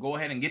year. So go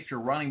ahead and get your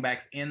running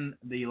backs in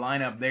the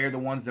lineup. They're the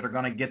ones that are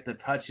going to get the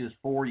touches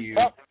for you.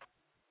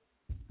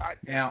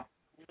 Now,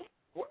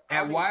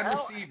 at wide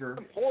receiver,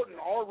 important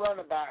are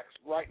running backs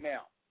right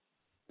now.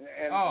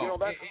 And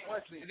that's the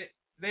question.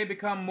 They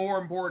become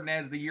more important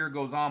as the year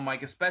goes on,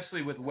 Mike,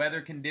 especially with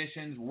weather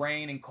conditions,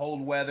 rain and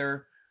cold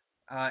weather.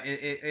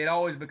 It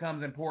always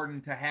becomes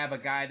important to have a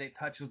guy that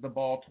touches the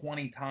ball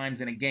 20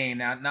 times in a game.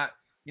 Now, not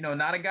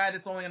a guy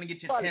that's only going to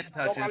get you 10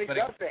 touches,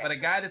 but a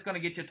guy that's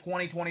going to get you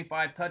 20,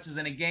 25 touches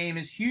in a game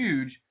is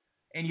huge,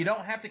 and you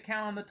don't have to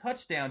count on the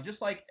touchdown.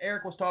 Just like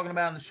Eric was talking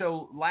about in the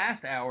show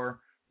last hour,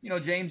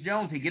 James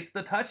Jones, he gets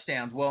the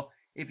touchdowns. Well,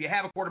 if you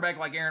have a quarterback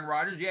like Aaron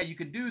Rodgers, yeah, you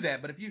could do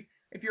that. But if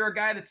you're a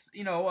guy that's,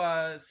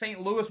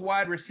 St. Louis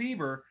wide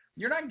receiver,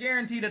 you're not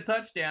guaranteed a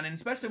touchdown, and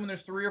especially when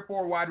there's 3 or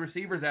 4 wide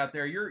receivers out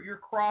there, you're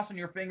crossing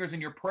your fingers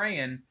and you're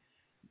praying.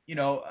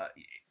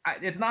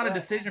 It's not a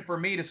decision for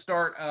me to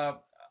start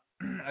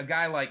a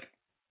guy like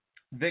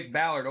Vic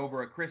Ballard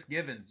over a Chris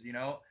Givens.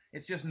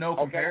 It's just no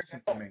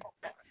comparison for me.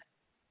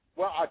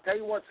 Well, I'll tell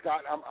you what,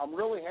 Scott, I'm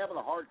really having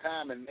a hard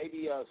time, and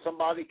maybe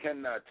somebody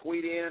can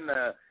tweet in,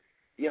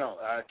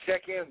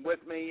 check in with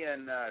me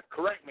and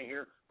correct me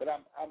here, but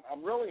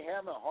I'm really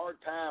having a hard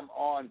time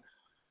on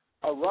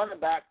a running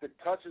back that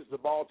touches the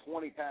ball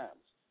 20 times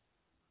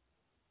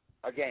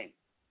a game.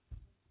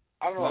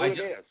 I don't know who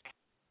it is.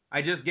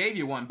 I just gave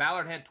you one.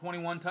 Ballard had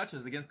 21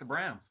 touches against the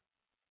Browns.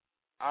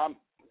 How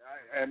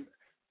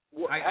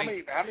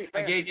many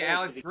I gave you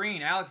Alex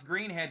Green. Alex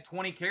Green had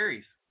 20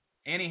 carries,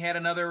 and he had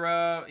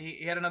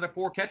another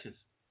 4 catches.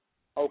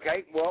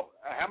 Okay, well,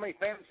 how many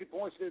fantasy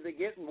points did they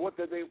get, and what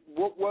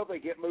will they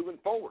get moving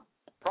forward?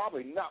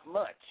 Probably not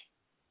much.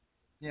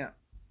 Yeah.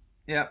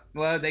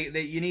 Well,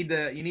 you need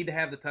to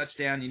have the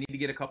touchdown. You need to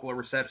get a couple of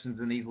receptions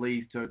in these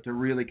leagues to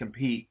really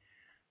compete.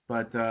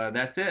 But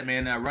that's it,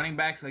 man. Running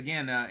backs,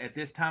 again, at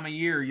this time of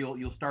year,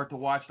 you'll start to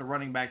watch the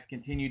running backs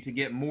continue to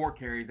get more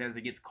carries as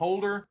it gets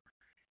colder.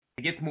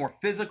 It gets more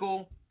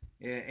physical,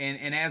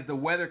 and as the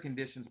weather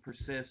conditions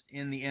persist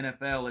in the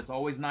NFL, it's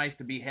always nice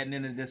to be heading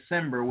into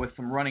December with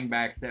some running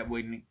backs that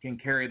can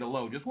carry the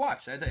load. Just watch.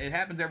 It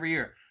happens every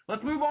year.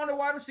 Let's move on to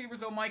wide receivers,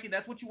 though, Mikey.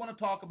 That's what you want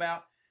to talk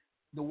about.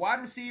 The wide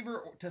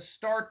receiver to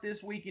start this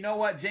week, you know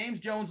what? James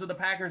Jones of the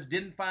Packers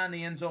didn't find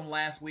the end zone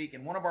last week,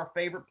 and one of our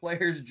favorite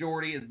players,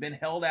 Jordy, has been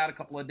held out a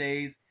couple of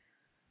days.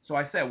 So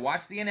I said,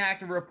 watch the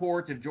inactive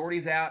reports. If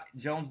Jordy's out,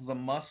 Jones is a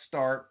must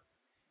start.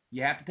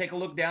 You have to take a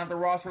look down at the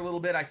roster a little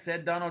bit. I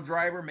said Donald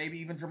Driver, maybe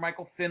even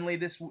Jermichael Finley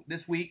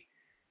this week.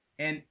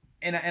 And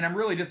I'm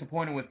really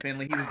disappointed with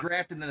Finley. He was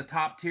drafted in the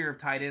top tier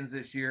of tight ends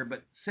this year,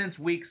 but since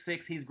week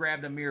 6, he's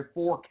grabbed a mere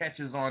 4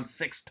 catches on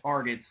 6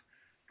 targets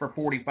for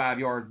 45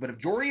 yards. But if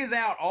Jordy is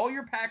out, all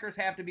your Packers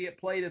have to be at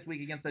play this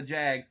week against the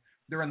Jags.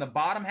 They're in the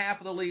bottom half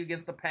of the league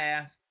against the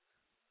pass.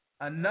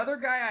 Another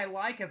guy I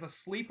like as a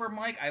sleeper,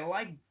 Mike, I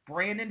like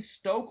Brandon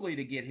Stokely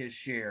to get his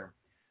share.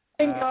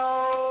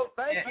 Bingo!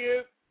 Thank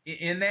you.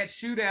 In that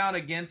shootout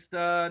against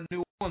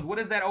New Orleans, what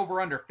is that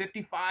over-under?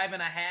 55.5,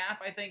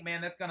 I think.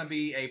 Man, that's going to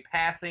be a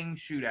passing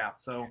shootout.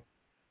 So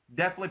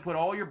definitely put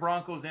all your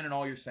Broncos in and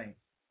all your Saints.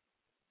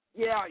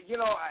 Yeah,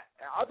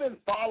 I've been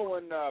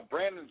following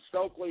Brandon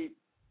Stokely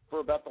for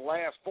about the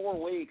last 4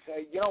 weeks.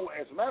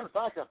 As a matter of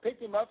fact, I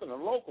picked him up in a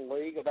local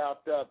league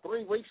about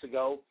 3 weeks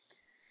ago,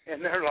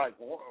 and they're like,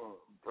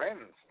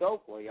 Brandon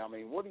Stokely, I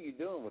mean, what are you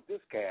doing with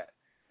this cat?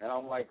 And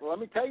I'm like, let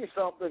me tell you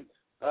something.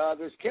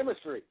 There's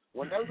chemistry.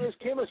 Whenever there's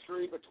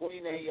chemistry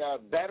between a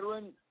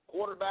veteran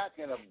quarterback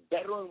and a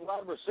veteran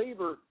wide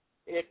receiver,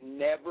 it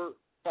never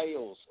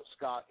fails,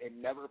 Scott. It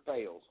never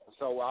fails.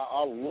 So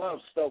I love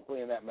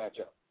Stokely in that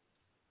matchup.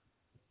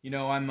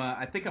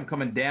 I think I'm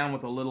coming down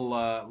with a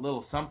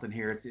little something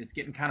here. It's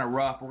getting kind of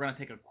rough. We're going to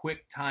take a quick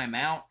time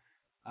out,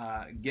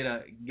 get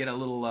a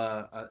little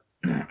a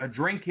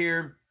drink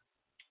here.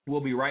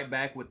 We'll be right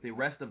back with the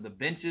rest of the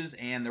benches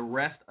and the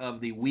rest of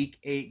the Week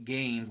 8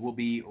 games. We'll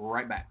be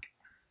right back.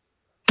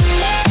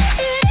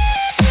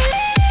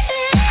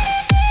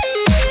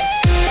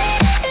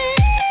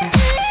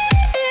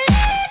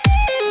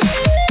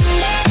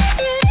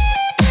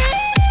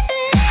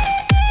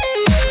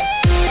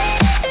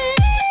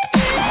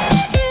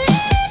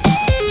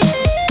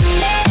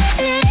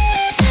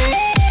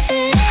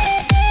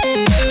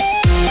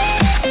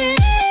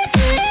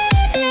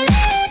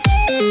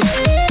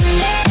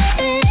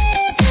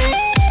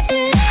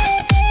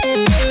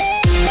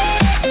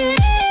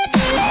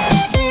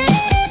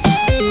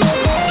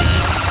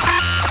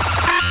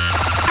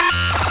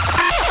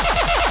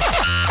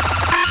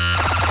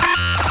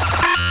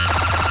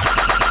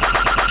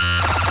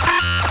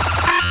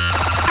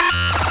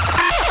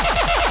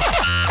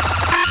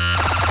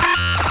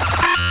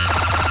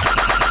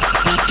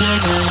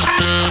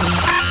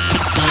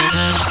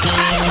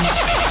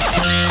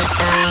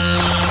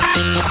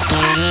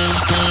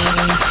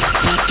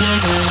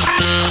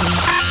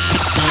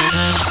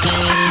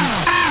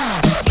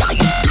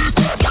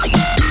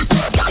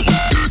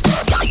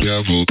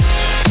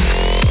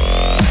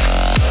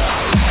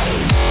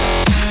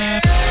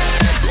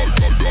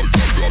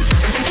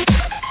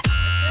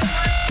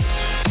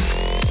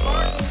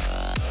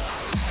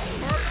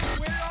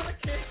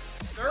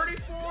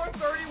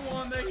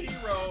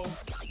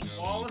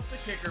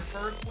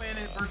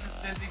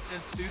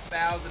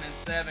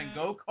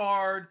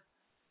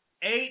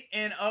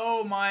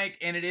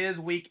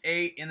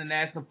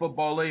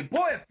 Football League.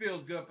 Boy, it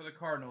feels good for the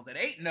Cardinals at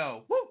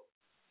 8-0. Woo!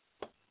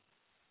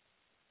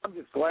 I'm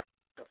just glad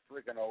it's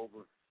freaking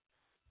over.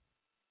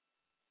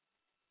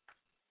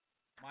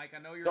 Mike,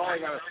 I know you're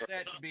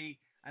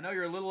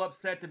a little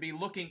upset to be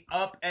looking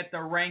up at the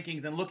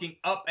rankings and looking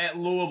up at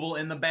Louisville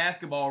in the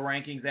basketball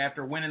rankings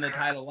after winning the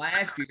title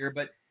last year,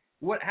 but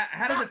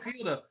how does it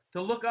feel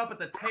to look up at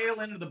the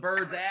tail end of the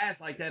bird's ass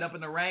like that up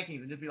in the rankings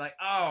and just be like,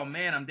 oh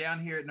man, I'm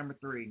down here at number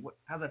 3?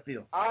 How's that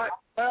feel?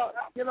 Well,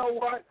 you know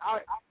what?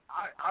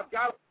 I've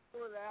got to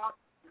figure it out.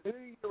 I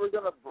knew you were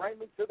going to bring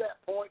me to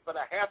that point, but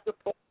I have to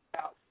point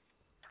out.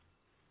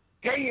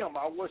 Damn,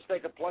 I wish they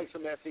could play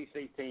some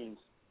SEC teams.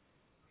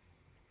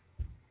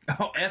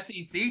 Oh,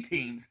 SEC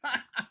teams.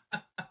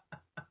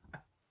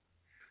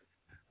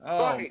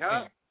 Funny,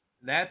 huh?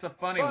 That's a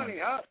funny one. Funny,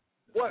 huh?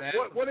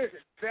 What is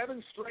it?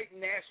 7 straight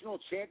national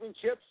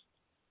championships?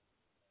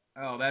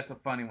 Oh, that's a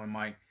funny one,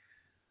 Mike.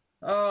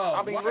 Oh,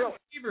 I mean,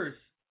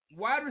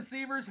 wide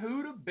receivers,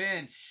 who to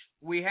bench?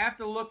 We have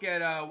to look at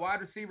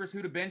wide receivers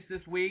who to bench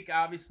this week.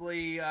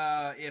 Obviously,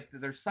 if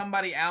there's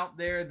somebody out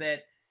there that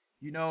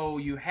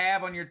you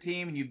have on your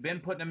team and you've been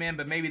putting them in,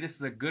 but maybe this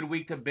is a good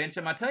week to bench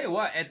them. I tell you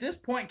what, at this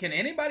point, can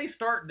anybody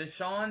start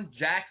Deshaun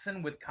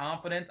Jackson with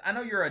confidence? I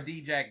know you're a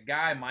D-Jack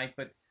guy, Mike,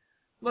 but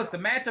look, the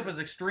matchup is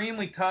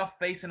extremely tough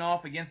facing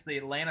off against the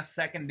Atlanta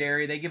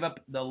secondary. They give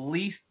up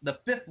the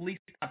fifth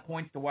least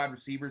points to wide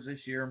receivers this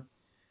year.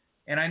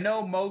 And I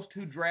know most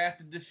who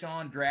drafted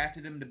Deshaun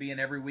drafted him to be an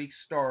every week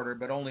starter,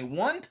 but only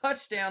one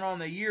touchdown on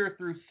the year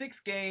through 6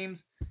 games.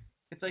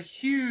 It's a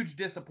huge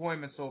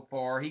disappointment so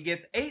far. He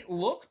gets 8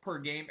 looks per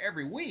game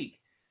every week,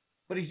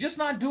 but he's just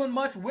not doing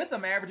much with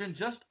them, averaging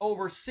just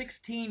over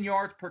 16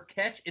 yards per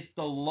catch. It's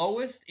the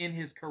lowest in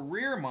his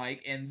career,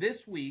 Mike, and this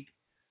week,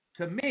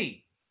 to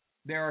me,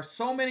 there are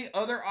so many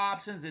other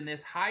options in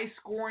this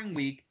high-scoring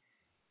week.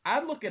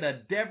 I'd look at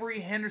a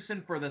Devery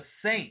Henderson for the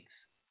Saints,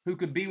 who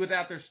could be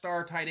without their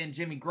star tight end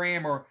Jimmy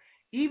Graham, or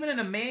even an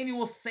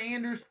Emmanuel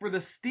Sanders for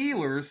the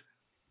Steelers,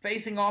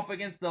 facing off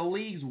against the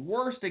league's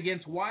worst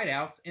against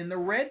wideouts in the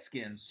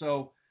Redskins.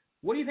 So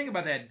what do you think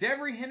about that?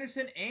 Devery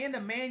Henderson and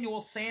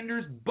Emmanuel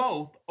Sanders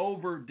both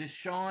over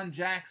Deshaun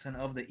Jackson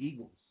of the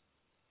Eagles.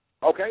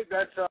 Okay,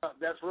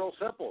 that's real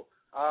simple.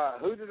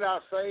 Who did I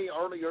say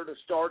earlier to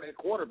start at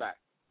quarterback?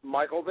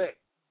 Michael Vick.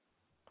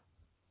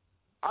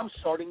 I'm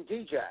starting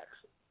D-Jax.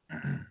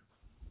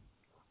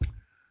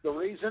 The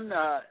reason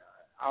I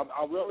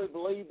really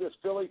believe this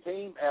Philly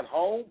team at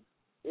home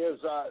is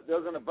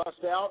they're going to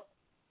bust out,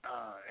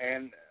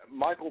 and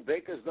Michael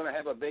Vick is going to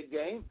have a big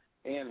game.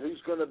 And who's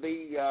going to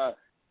be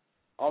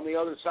on the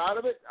other side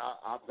of it?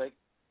 I think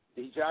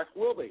D-Jax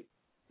will be.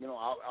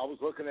 I was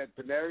looking at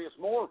Denarius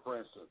Moore, for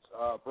instance,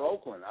 for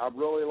Oakland. I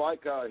really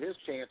like his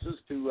chances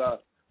to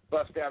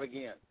bust out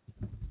again.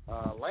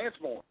 Lance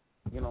Moore,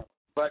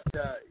 But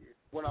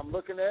when I'm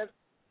looking at it,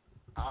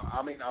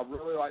 I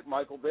really like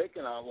Michael Vick,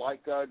 and I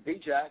like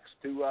D-Jax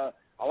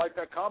I like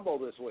that combo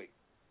this week.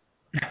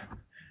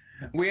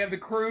 We have the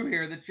crew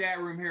here, the chat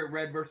room here at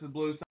Red vs.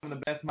 Blue, some of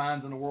the best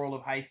minds in the world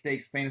of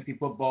high-stakes fantasy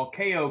football.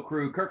 KO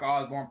crew, Kirk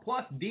Osborne,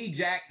 plus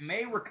D-Jack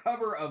may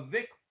recover a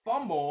Vick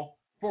fumble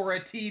for a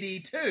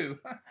TD too.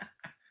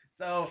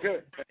 So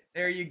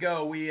there you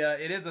go.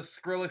 It is a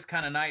Skrillex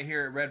kind of night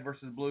here at Red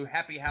vs. Blue.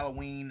 Happy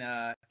Halloween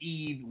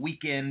Eve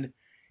weekend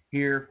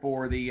here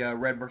for the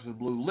Red vs.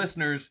 Blue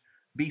listeners.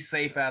 Be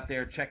safe out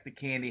there. Check the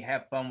candy.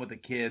 Have fun with the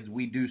kids.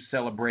 We do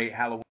celebrate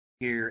Halloween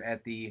here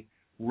at the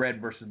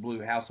Red vs.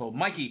 Blue household.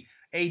 Mikey,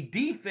 a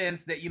defense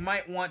that you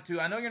might want to,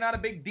 I know you're not a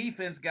big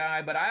defense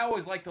guy, but I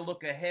always like to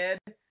look ahead.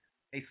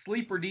 A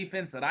sleeper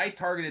defense that I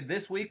targeted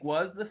this week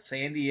was the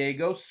San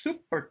Diego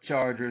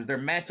Superchargers. Their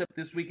matchup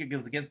this week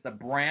is against the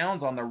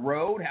Browns on the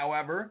road.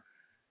 However,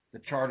 the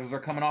Chargers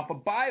are coming off a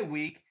bye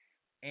week,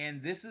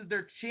 and this is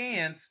their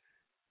chance.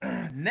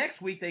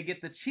 Next week, they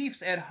get the Chiefs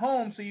at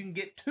home, so you can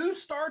get 2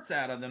 starts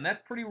out of them.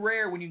 That's pretty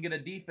rare when you get a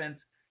defense.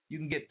 You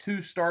can get 2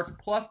 starts.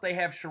 Plus, they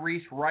have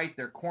Sharice Wright.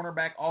 Their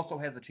cornerback also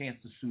has a chance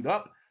to suit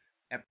up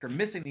after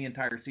missing the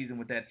entire season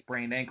with that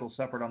sprained ankle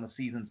suffered on the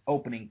season's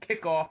opening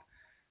kickoff.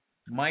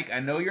 Mike, I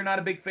know you're not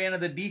a big fan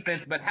of the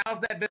defense, but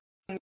how's that been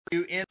for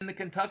you in the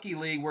Kentucky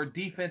League where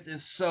defense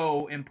is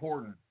so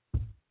important?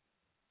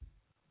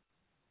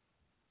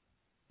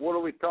 What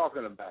are we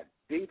talking about?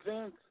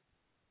 Defense?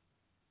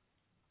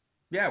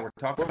 Yeah, we're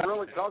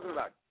really talking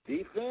about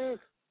defense?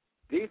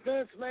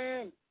 Defense,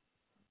 man?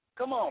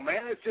 Come on,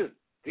 man. It's just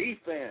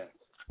defense.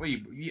 Well,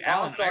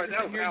 Alan, sorry,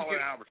 that was Alan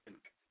Iverson.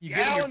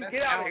 Alan,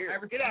 get out of here.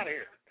 Iverson? Get out of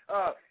here.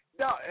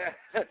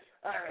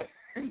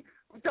 No,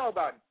 we're talking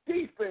about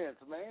defense,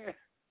 man.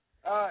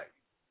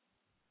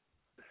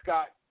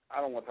 Scott, I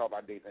don't want to talk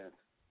about defense.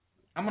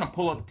 I'm going to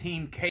pull up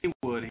Team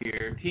Kaywood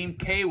here. Team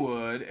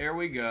Kaywood, there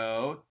we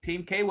go.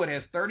 Team Kaywood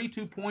has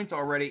 32 points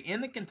already in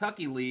the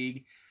Kentucky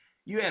League.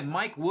 You had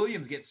Mike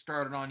Williams get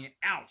started on you.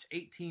 Ouch,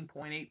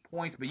 18.8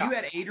 points. But you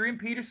had Adrian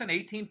Peterson,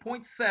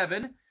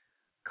 18.7.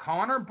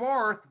 Connor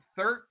Barth,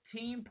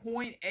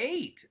 13.8.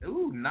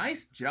 Ooh, nice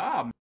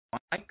job,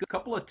 Mike. A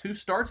couple of 2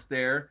 starts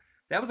there.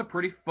 That was a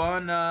pretty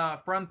fun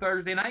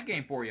Thursday night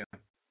game for you.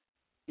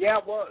 Yeah,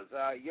 it was.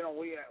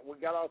 We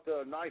got off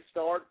to a nice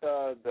start.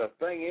 The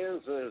thing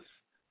is,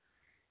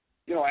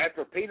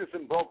 after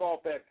Peterson broke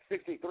off that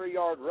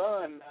 63-yard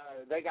run,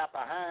 they got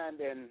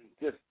behind and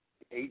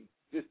he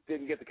just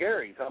didn't get the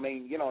carries.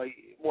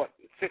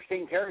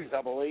 16 carries,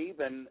 I believe,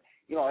 and,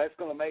 that's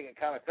going to make it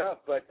kind of tough.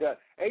 But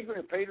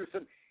Adrian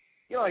Peterson,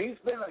 he's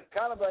been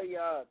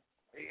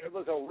it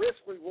was a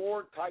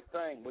risk-reward type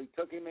thing. We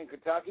took him in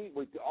Kentucky.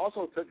 We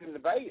also took him to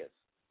Vegas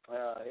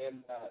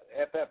in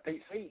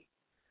FFPC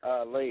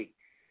league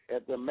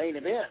at the main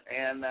event,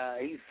 and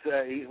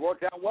he's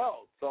worked out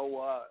well.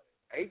 So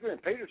Adrian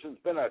Peterson's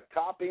been a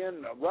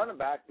top-end running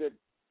back that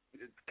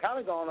it's kind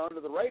of gone under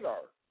the radar.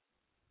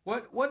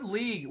 What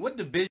league, what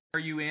division are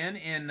you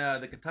in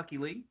the Kentucky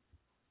League?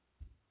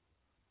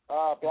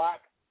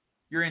 Black.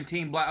 You're in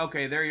Team Black.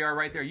 Okay, there you are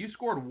right there. You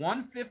scored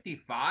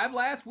 155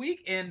 last week,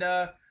 and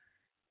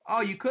Oh,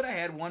 you could have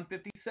had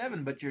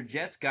 157, but your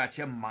Jets got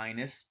you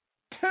 -2.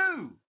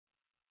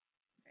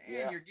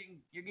 Man,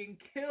 you're getting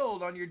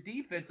killed on your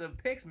defensive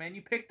picks, man.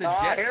 You picked the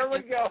Jets. Here we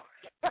go.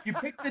 You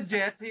picked the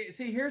Jets.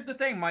 See, here's the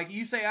thing, Mike.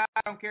 You say I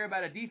don't care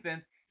about a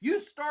defense.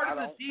 You started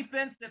the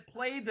defense that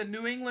played the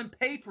New England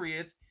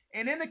Patriots,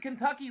 and in the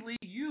Kentucky League,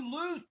 you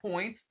lose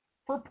points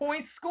for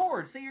points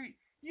scored. See,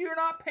 you're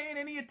not paying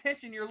any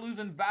attention. You're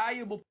losing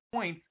valuable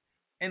points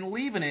and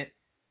leaving it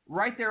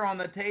right there on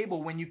the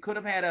table when you could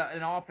have had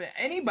an offense,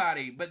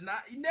 anybody, but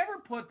you never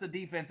put the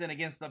defense in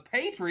against the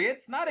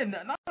Patriots. Not in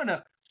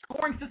a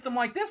scoring system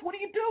like this. What are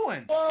you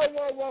doing?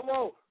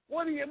 Whoa.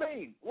 What do you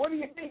mean? What do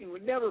you mean? We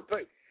never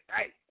put.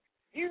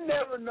 You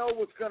never know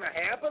what's going to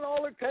happen.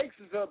 All it takes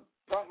is a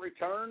punt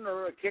return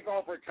or a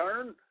kickoff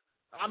return.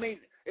 I mean,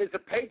 is the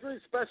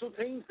Patriots special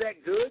teams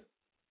that good?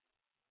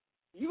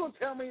 You gonna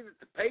tell me that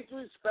the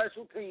Patriots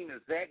special team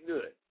is that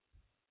good?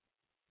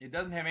 It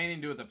doesn't have anything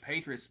to do with the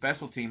Patriots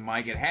special team,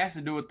 Mike. It has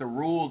to do with the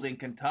rules in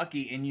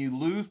Kentucky, and you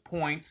lose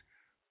points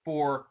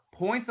for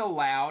points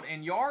allowed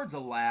and yards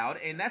allowed,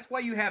 and that's why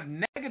you have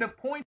negative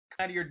points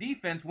out of your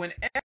defense when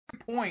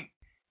every point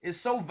is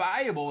so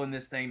valuable in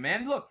this thing,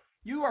 man. Look,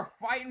 you are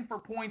fighting for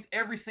points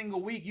every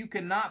single week. You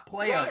cannot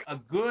play a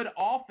good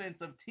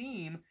offensive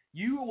team.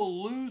 You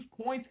will lose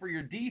points for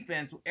your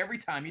defense every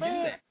time you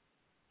do that.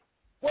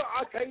 Well,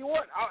 I'll tell you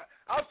what.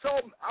 I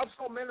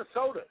saw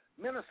Minnesota.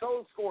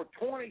 Minnesota scored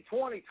 20.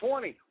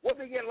 What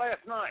did they get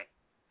last night?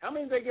 How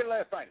many did they get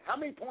last night? How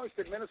many points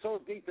did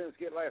Minnesota's defense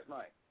get last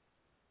night?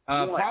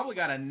 Probably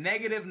got a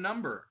negative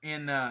number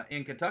in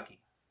Kentucky.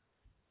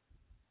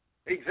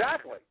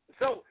 Exactly.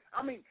 So,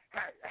 I mean,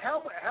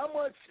 how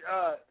much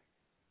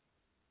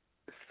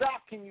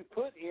stock can you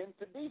put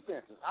into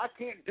defenses? I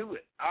can't do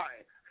it.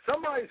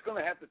 Somebody's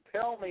going to have to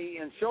tell me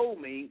and show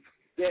me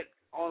that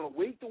on a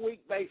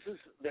week-to-week basis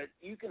that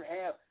you can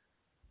have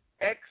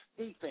X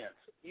defense.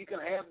 You can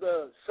have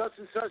the such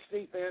and such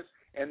defense,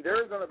 and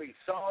they're going to be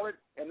solid,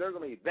 and they're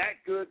going to be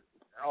that good.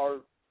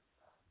 Or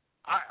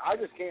I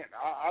just can't.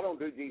 I don't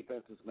do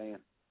defenses, man.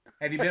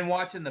 Have you been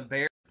watching the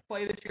Bears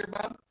play this year,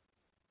 Bob?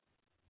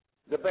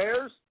 The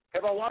Bears?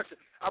 Have I watched?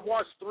 I've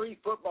watched 3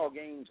 football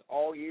games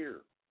all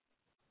year.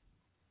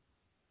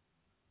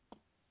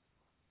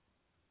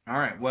 All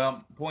right,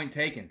 well, point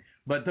taken.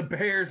 But the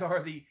Bears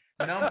are the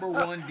number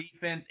 1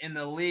 defense in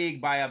the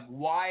league by a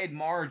wide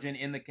margin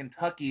in the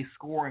Kentucky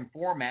scoring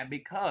format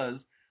because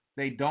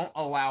they don't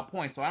allow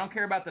points. So I don't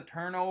care about the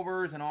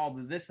turnovers and all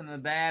the this and the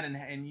that,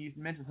 and you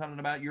mentioned something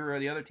about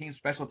the other team's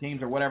special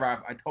teams or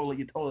whatever.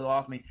 You totally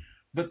lost me.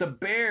 But the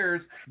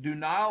Bears do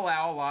not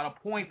allow a lot of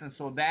points, and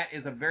so that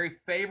is a very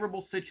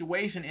favorable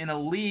situation in a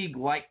league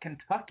like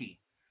Kentucky.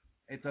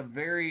 It's a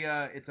very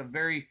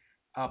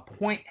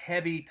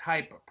point-heavy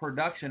type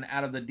production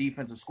out of the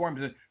defensive scoring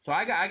position. So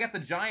I got the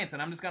Giants,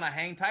 and I'm just going to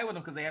hang tight with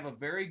them because they have a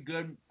very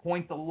good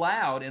points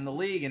allowed in the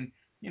league. And,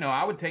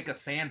 I would take a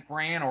San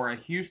Fran or a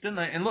Houston.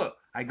 And look,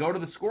 I go to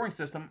the scoring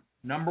system,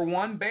 number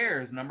 1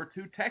 Bears, number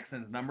 2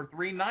 Texans, number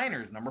 3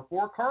 Niners, number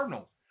 4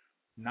 Cardinals.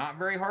 Not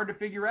very hard to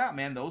figure out,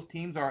 man. Those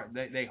teams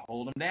they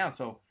hold them down.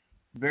 So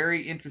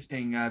very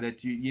interesting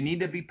that you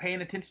need to be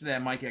paying attention to that,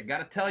 Mike. I got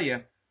to tell you.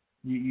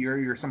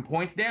 You're some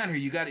points down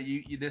here.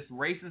 This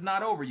race is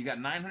not over. You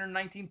got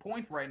 919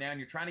 points right now, and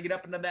you're trying to get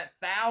up into that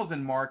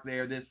 1,000 mark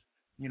there.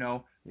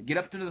 Get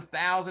up to the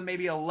 1,000,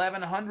 maybe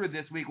 1,100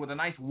 this week with a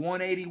nice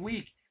 180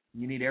 week.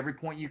 You need every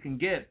point you can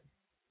get,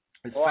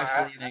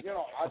 especially in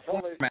a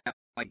format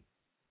like.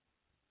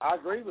 I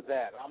agree with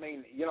that. I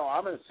mean,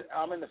 I'm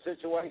in a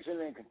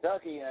situation in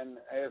Kentucky, and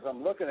as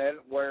I'm looking at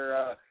it,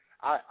 where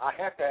I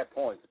have to have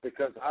points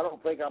because I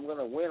don't think I'm going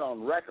to win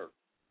on record.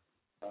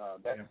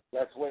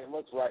 That's the way it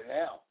looks right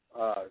now.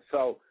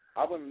 So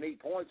I'm going to need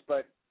points,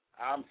 but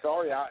I'm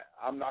sorry,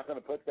 I'm not going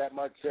to put that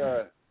much.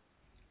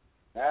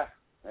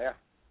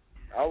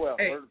 Oh well.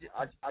 Hey,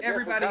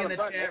 everybody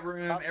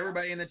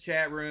in the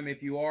chat room,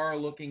 if you are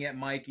looking at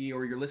Mikey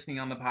or you're listening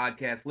on the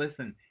podcast,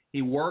 listen.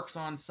 He works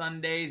on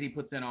Sundays. He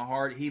puts in a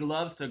heart. He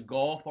loves to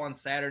golf on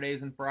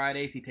Saturdays and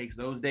Fridays. He takes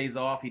those days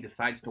off. He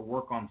decides to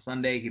work on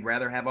Sunday. He'd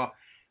rather have off,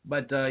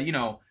 but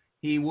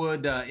he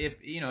would,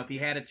 if he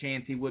had a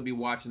chance, he would be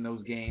watching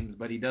those games.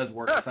 But he does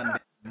work Sunday,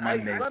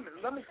 Monday. Hey,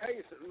 let me tell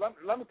you.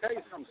 Let me tell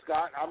you something,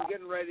 Scott. I'm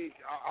getting ready.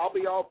 I'll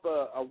be off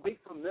a week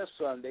from this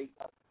Sunday.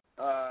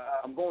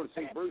 I'm going to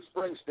see Bruce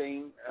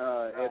Springsteen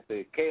at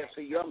the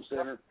KFC Yum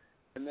Center,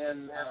 and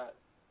then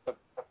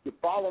the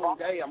following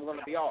day I'm going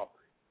to be off.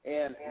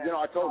 And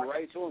I told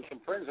Rachel and some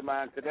friends of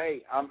mine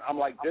today. I'm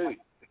like, dude,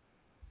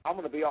 I'm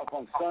going to be off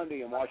on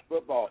Sunday and watch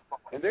football.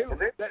 And they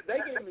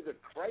gave me the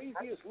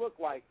craziest look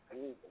like,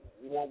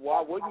 well,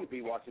 why would you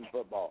be watching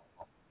football?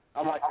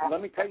 I'm like,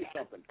 let me tell you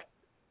something.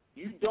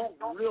 You don't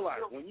realize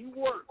when you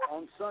work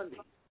on Sundays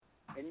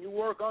and you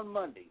work on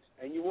Mondays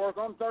and you work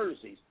on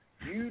Thursdays,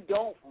 you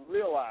don't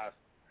realize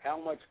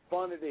how much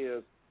fun it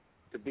is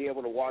to be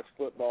able to watch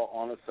football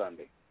on a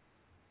Sunday.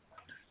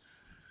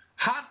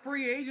 Hot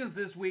free agents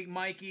this week,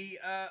 Mikey.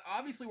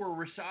 Obviously, were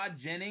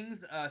Rashad Jennings,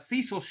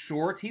 Cecil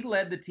Short. He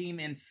led the team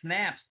in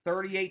snaps,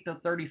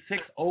 38-36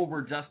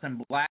 over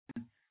Justin Black.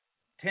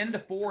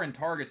 10-4 in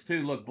targets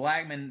too. Look,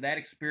 Blackman, that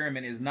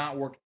experiment is not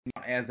working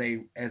out as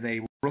a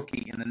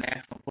rookie in the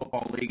National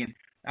Football League, and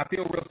I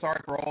feel real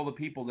sorry for all the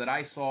people that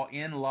I saw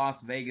in Las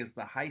Vegas,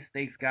 the high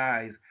stakes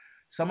guys.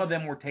 Some of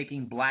them were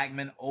taking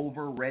Blackman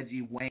over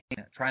Reggie Wayne,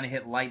 trying to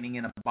hit lightning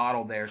in a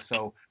bottle there.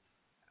 So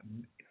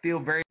feel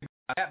very good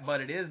about that,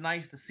 but it is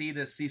nice to see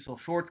this Cecil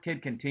Shorts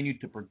kid continue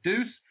to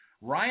produce.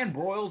 Ryan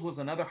Broyles was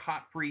another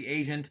hot free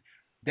agent.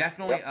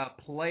 Definitely a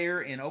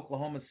player in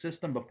Oklahoma's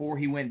system before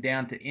he went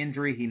down to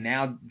injury. He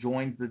now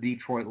joins the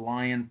Detroit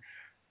Lions.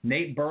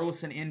 Nate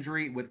Burleson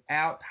injury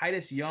without.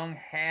 Titus Young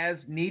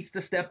needs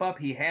to step up.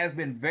 He has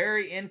been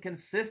very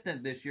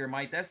inconsistent this year,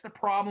 Mike. That's the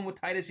problem with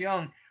Titus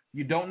Young.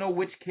 You don't know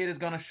which kid is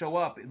going to show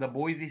up, the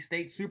Boise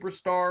State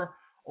superstar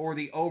or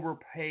the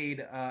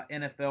overpaid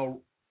NFL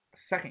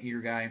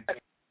second-year guy.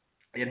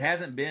 It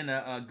hasn't been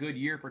a good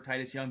year for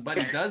Titus Young, but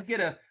he does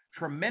get a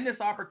tremendous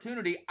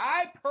opportunity.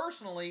 I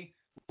personally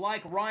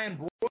like Ryan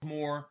Broyles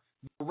more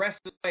the rest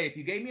of the way. If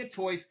you gave me a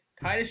choice,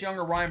 Titus Young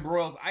or Ryan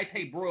Broyles, I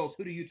take Broyles.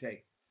 Who do you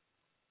take?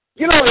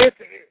 You know,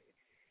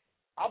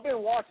 I've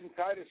been watching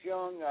Titus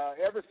Young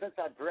ever since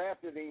I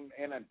drafted him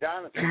in a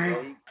dynasty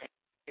league.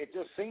 It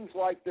just seems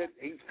like that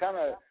he's kind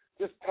of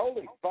just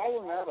totally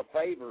fallen out of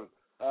favor.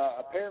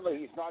 Apparently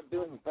he's not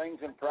doing things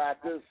in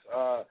practice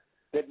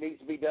that needs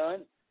to be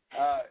done.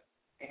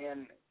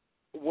 And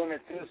when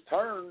it's his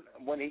turn,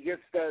 when he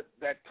gets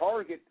that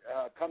target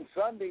come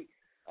Sunday,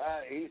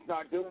 he's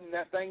not doing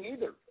that thing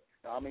either.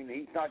 I mean,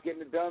 he's not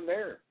getting it done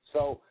there.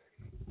 So,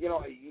 you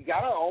know, you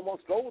got to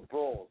almost go with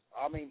Broyles.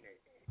 I mean,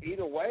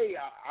 either way,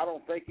 I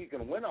don't think you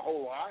can win a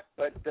whole lot,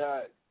 but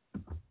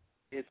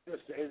it's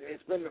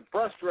been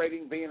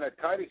frustrating being a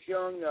Titus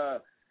Young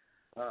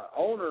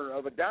owner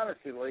of a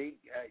dynasty league.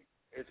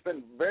 It's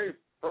been very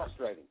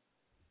frustrating.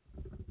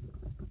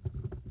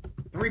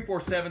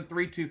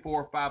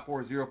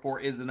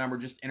 347-324-5404 is the number.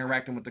 Just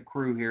interacting with the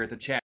crew here at the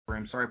chat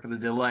room. Sorry for the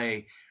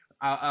delay.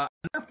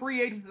 Another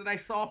free agent that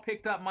I saw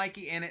picked up,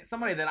 Mikey, and it's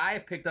somebody that I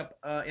have picked up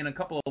in a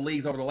couple of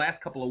leagues over the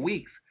last couple of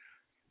weeks.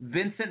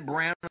 Vincent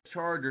Brown of the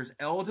Chargers,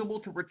 eligible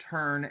to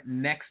return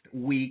next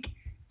week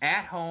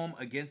at home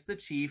against the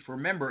Chiefs.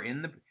 Remember,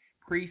 in the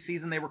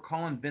preseason, they were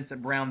calling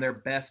Vincent Brown their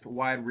best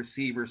wide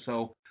receiver,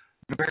 so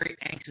I'm very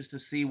anxious to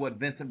see what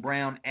Vincent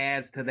Brown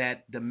adds to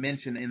that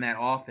dimension in that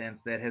offense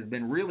that has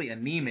been really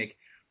anemic.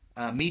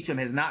 Meacham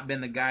has not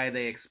been the guy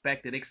they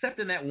expected, except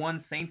in that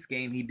one Saints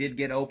game. He did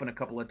get open a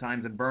couple of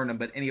times and burn them,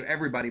 but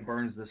everybody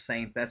burns the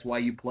Saints. That's why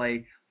you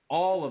play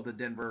all of the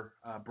Denver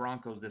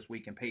Broncos this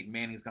week, and Peyton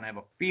Manning's going to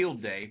have a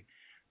field day.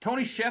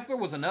 Tony Scheffler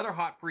was another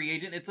hot free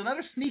agent. It's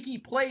another sneaky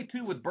play,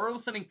 too, with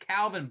Burleson and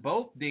Calvin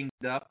both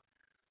dinged up.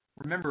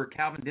 Remember,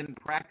 Calvin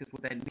didn't practice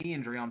with that knee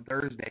injury on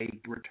Thursday. He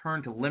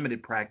returned to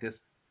limited practice.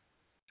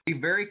 Be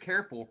very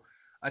careful.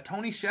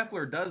 Tony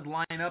Scheffler does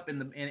line up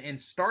and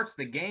starts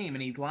the game,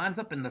 and he lines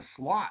up in the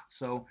slot.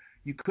 So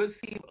you could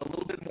see a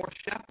little bit more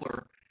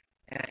Scheffler.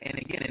 And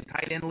again, in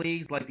tight end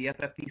leagues like the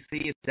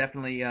FFPC, it's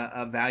definitely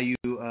a value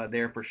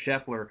there for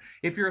Scheffler.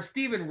 If you're a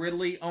Stephen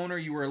Ridley owner,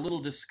 you were a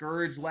little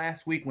discouraged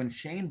last week when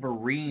Shane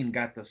Vereen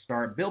got the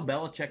start. Bill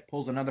Belichick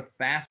pulls another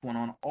fast one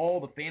on all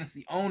the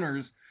fantasy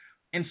owners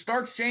and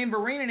starts Shane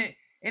Vereen in it,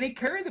 and he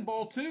carried the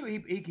ball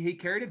too. He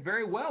carried it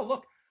very well.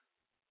 Look,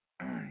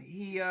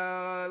 he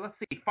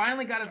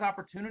finally got his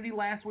opportunity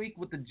last week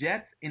with the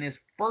Jets in his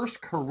first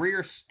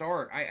career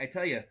start. I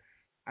tell you,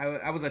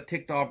 I was a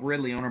ticked-off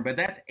Ridley owner, but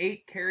that's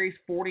 8 carries,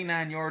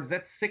 49 yards.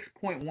 That's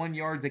 6.1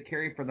 yards a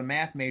carry for the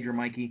math major,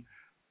 Mikey.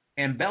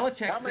 And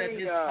Belichick said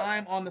his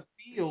time on the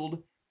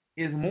field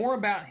is more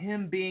about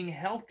him being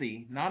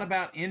healthy, not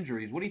about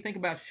injuries. What do you think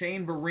about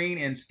Shane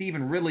Vereen and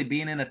Stephen Ridley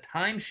being in a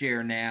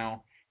timeshare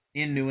now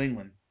in New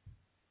England?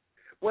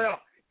 Well,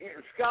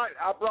 Scott,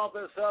 I brought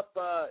this up,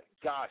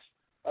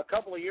 a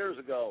couple of years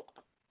ago.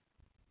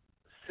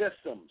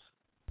 Systems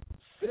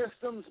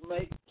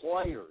make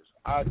players.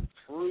 I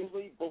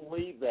truly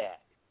believe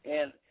that,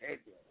 and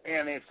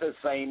it's the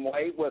same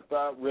way with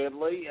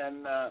Ridley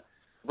and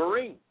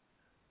Vereen.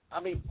 I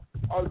mean,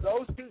 are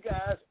those two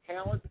guys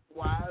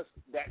talent-wise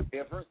that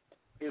different?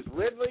 Is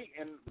Ridley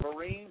and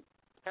Vereen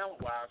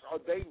talent-wise, are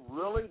they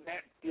really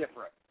that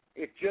different?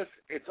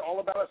 It's all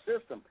about a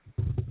system.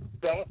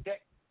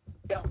 Belichick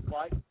felt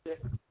like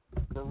that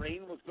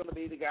Vereen was going to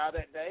be the guy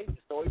that day,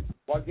 so he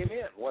plugged him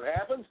in. What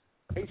happens?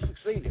 He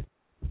succeeded.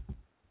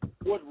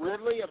 Would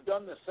Ridley have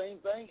done the same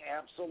thing?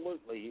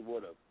 Absolutely, he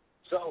would have.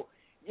 So,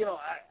 you know,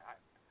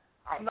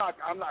 I'm not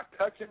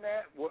touching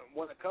that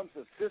when it comes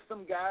to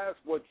system guys.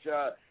 Which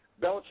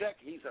Belichick,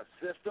 he's a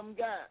system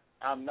guy.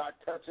 I'm not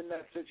touching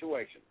that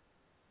situation.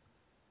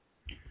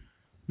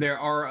 There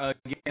are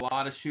again, a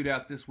lot of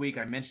shootouts this week.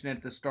 I mentioned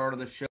at the start of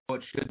the show.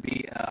 It should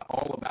be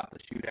all about the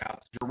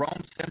shootouts.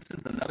 Jerome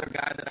Simpson's another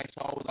guy that I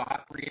saw was a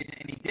hot free agent,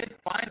 and he did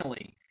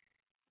finally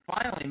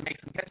make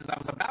some catches. I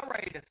was about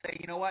ready to say,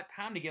 you know what,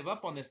 time to give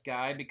up on this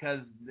guy because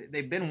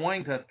they've been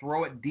wanting to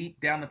throw it deep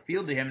down the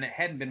field to him, and it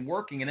hadn't been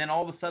working. And then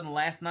all of a sudden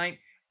last night,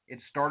 it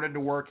started to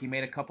work. He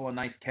made a couple of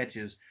nice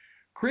catches.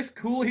 Chris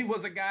Cooley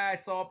was a guy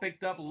I saw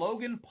picked up.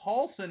 Logan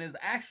Paulson is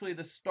actually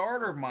the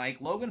starter, Mike.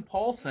 Logan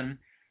Paulson,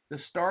 the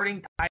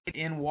starting tight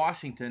in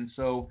Washington.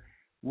 So,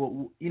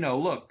 well,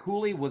 look,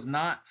 Cooley was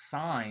not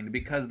signed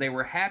because they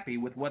were happy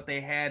with what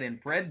they had in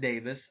Fred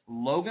Davis,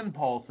 Logan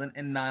Paulson,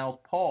 and Niles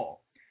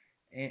Paul.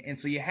 And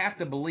so you have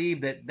to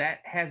believe that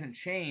hasn't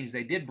changed.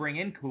 They did bring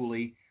in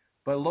Cooley,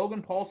 but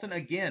Logan Paulson,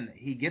 again,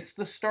 he gets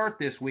the start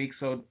this week,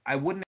 so I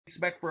wouldn't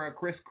expect for a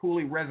Chris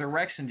Cooley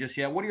resurrection just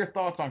yet. What are your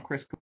thoughts on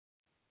Chris Cooley?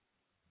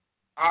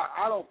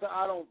 I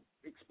don't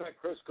expect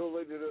Chris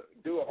Cooley to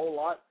do a whole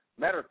lot.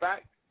 Matter of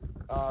fact,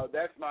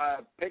 that's my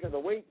pick of the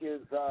week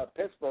is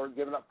Pittsburgh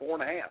giving up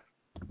 4.5.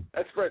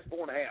 That's spread's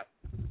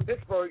 4.5.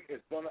 Pittsburgh is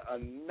going to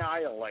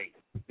annihilate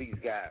these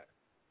guys.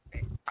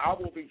 I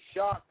will be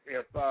shocked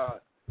if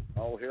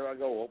here I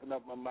go, open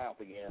up my mouth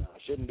again. I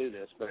shouldn't do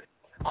this, but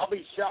I'll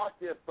be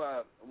shocked if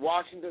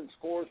Washington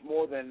scores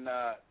more than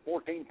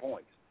 14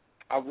 points.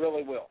 I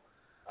really will.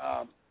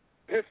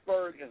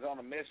 Pittsburgh is on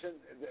a mission.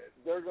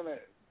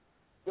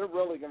 They're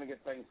really going to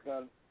get things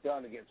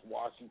done against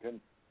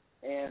Washington,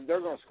 and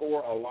they're going to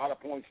score a lot of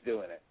points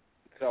doing it.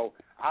 So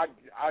I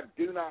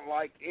do not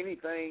like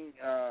anything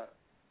that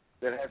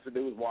has to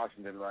do with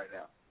Washington right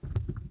now.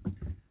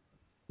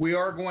 We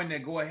are going to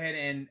go ahead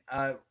and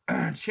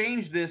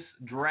change this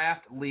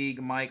draft league,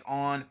 Mike,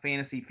 on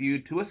Fantasy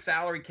Feud to a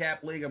salary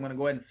cap league. I'm going to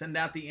go ahead and send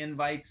out the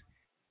invites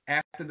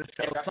after the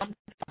show. Sometime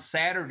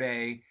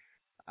Saturday,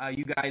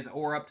 you guys,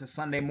 or up to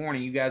Sunday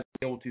morning, you guys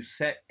will be able to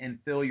set and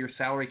fill your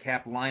salary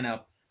cap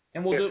lineup.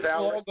 And we'll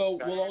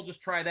all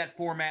just try that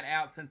format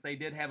out since they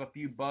did have a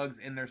few bugs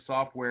in their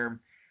software.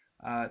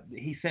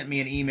 He sent me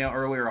an email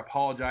earlier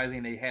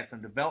apologizing they had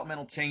some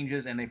developmental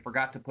changes and they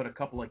forgot to put a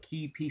couple of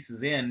key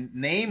pieces in,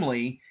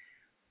 namely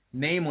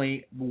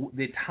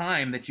the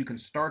time that you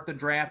can start the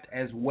draft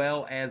as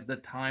well as the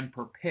time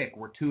per pick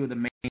were two of the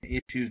main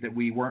issues that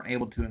we weren't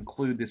able to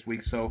include this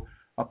week. So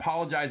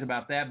apologize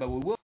about that, but we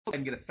will go ahead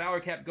and get a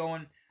salary cap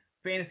going.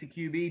 Fantasy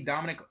QB,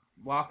 Dominic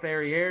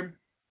Laferriere,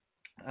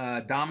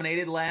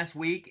 dominated last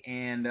week,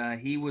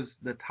 and he was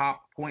the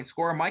top point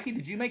scorer. Mikey,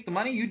 did you make the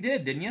money? You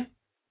did, didn't you?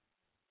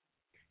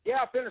 Yeah,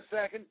 I finished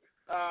second.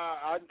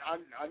 I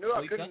knew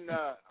I couldn't.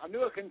 I knew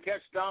I couldn't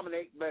catch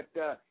Dominic, but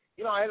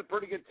I had a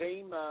pretty good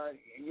team.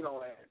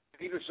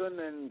 Peterson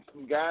and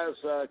some guys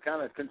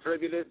kind of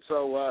contributed,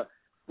 so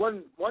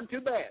wasn't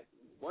too bad.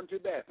 Wasn't too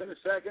bad.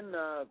 Finished second,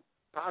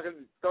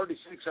 pocketed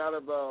 36 out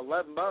of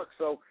 $11.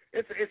 So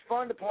it's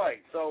fun to play.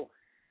 So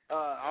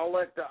I'll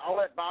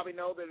let Bobby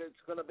know that it's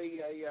going to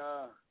be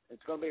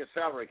a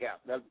salary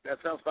cap. That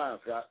sounds fine,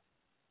 Scott.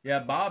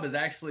 Yeah, Bob has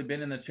actually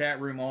been in the chat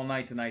room all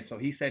night tonight, so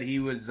he said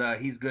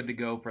he's good to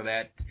go for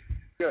that.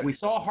 Good. We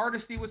saw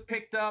Hardesty was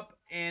picked up,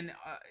 and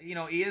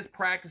he is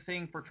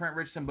practicing for Trent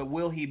Richardson, but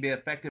will he be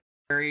effective?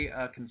 Very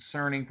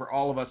concerning for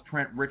all of us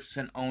Trent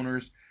Richardson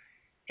owners.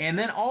 And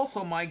then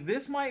also, Mike,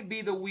 this might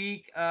be the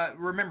week.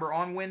 Remember,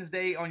 on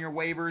Wednesday on your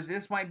waivers,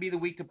 this might be the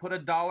week to put a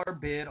dollar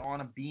bid on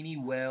a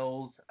Beanie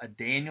Wells, a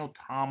Daniel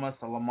Thomas,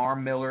 a Lamar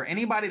Miller,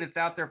 anybody that's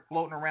out there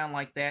floating around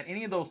like that.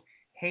 Any of those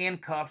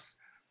handcuffs.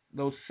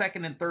 Those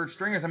second and third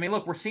stringers. I mean,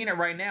 look, we're seeing it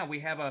right now. We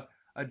have a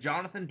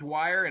Jonathan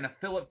Dwyer and a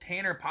Phillip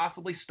Tanner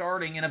possibly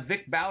starting and a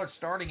Vic Ballard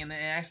starting in the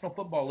National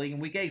Football League in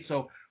Week 8.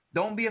 So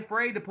don't be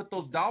afraid to put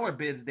those dollar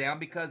bids down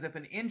because if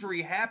an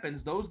injury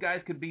happens, those guys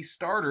could be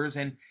starters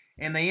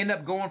and they end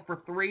up going for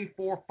 $300,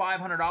 $400,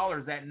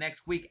 $500 that next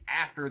week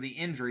after the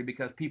injury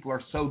because people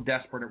are so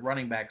desperate at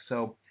running back.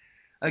 So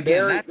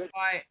again,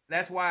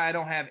 that's why I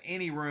don't have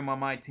any room on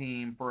my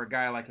team for a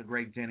guy like a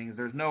Greg Jennings.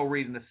 There's no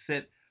reason to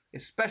sit,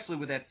 especially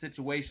with that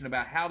situation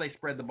about how they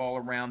spread the ball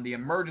around, the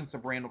emergence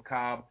of Randall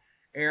Cobb.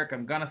 Eric,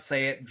 I'm going to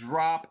say it,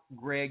 drop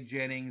Greg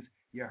Jennings.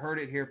 You heard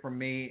it here from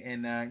me.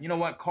 And you know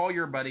what? Call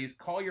your buddies,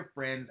 call your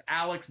friends,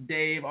 Alex,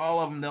 Dave,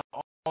 all of them, they'll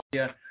all call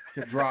you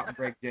to drop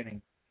Greg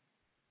Jennings.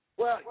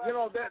 Well,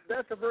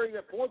 that's a very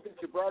good point that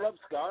you brought up,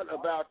 Scott,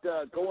 about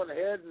going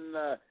ahead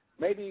and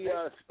maybe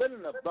spending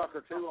 $1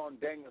 or $2 on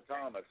Daniel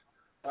Thomas.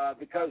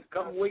 Because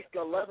come week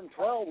 11,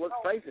 12, let's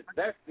face it,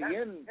 that's the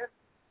end.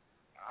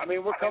 I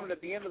mean, we're coming to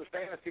the end of the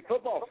fantasy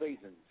football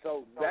season,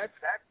 so that's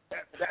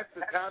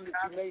the time that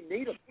you may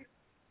need them.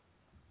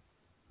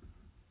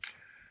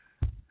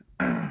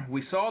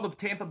 We saw the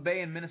Tampa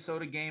Bay and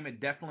Minnesota game. It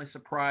definitely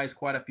surprised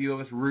quite a few of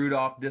us.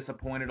 Rudolph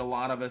disappointed a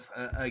lot of us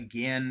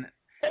again.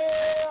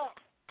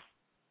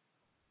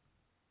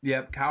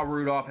 Yep, Kyle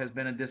Rudolph has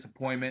been a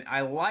disappointment.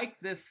 I like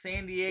this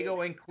San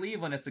Diego and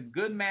Cleveland. It's a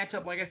good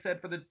matchup, like I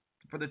said, for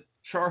the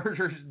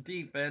Chargers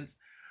defense.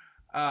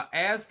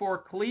 As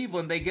for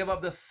Cleveland, they give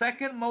up the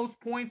second most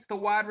points to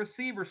wide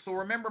receivers. So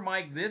remember,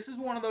 Mike, this is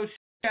one of those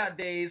shootout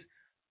days.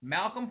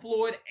 Malcolm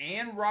Floyd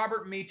and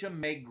Robert Meacham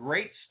make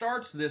great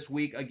starts this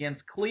week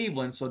against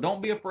Cleveland. So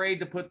don't be afraid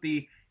to put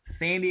the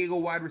San Diego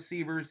wide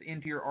receivers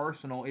into your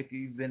arsenal if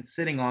you've been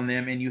sitting on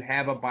them and you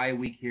have a bye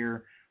week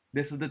here.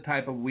 This is the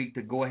type of week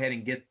to go ahead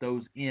and get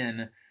those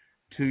in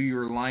to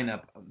your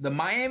lineup. The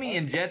Miami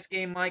and Jets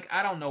game, Mike,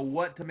 I don't know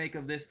what to make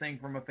of this thing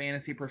from a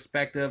fantasy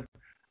perspective.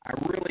 I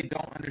really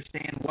don't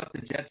understand what the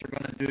Jets are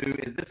going to do.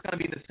 Is this going to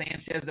be the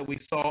Sanchez that we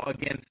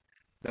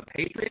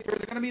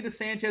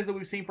Sanchez that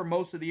we've seen for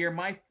most of the year.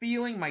 My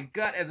feeling, my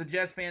gut as a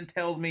Jets fan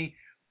tells me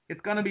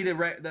it's going to be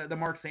the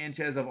Mark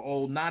Sanchez of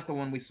old, not the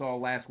one we saw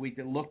last week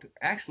that looked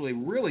actually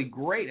really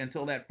great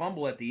until that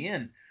fumble at the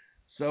end.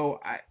 So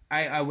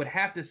I would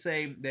have to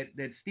say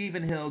that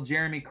Stephen Hill,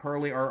 Jeremy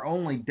Curley are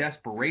only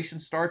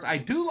desperation starts. I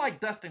do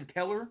like Dustin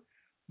Keller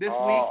this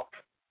week.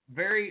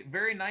 Very,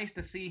 very nice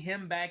to see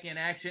him back in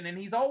action, and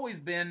he's always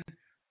been,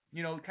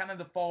 kind of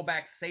the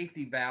fallback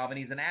safety valve, and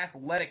he's an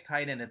athletic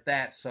tight end at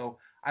that. So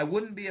I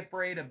wouldn't be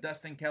afraid of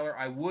Dustin Keller.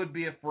 I would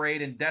be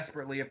afraid and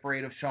desperately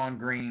afraid of Sean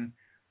Green.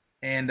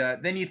 And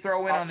then you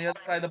throw in on the other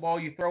side of the ball,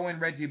 you throw in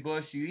Reggie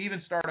Bush. You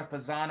even start a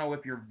Fasano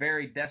if you're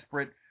very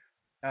desperate.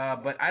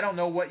 But I don't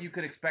know what you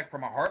could expect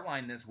from a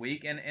Hartline this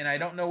week, and I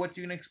don't know what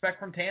you can expect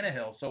from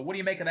Tannehill. So what do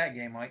you make of that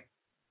game, Mike?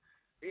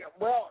 Yeah,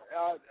 well,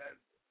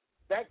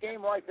 that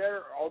game right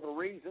there are the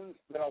reasons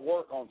that I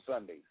work on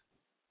Sundays.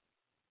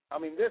 I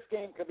mean, this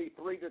game could be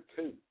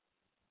 3-2.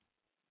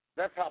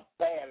 That's how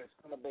bad it's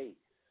going to be.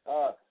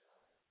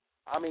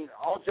 I mean,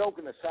 all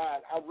joking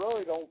aside, I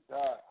really don't.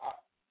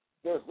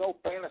 There's no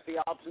fantasy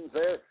options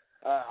there.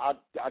 I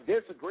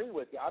disagree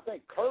with you. I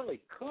think Curley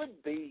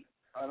could be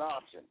an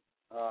option.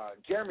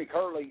 Jeremy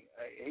Curley,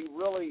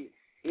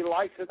 he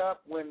lights it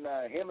up when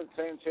him and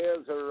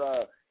Sanchez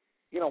are,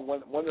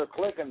 when they're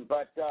clicking.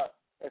 But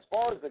as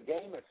far as the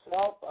game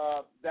itself,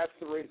 that's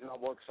the reason I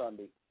work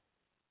Sunday.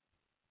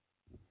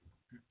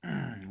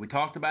 We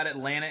talked about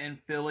Atlanta and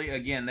Philly.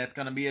 Again, that's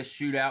going to be a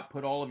shootout.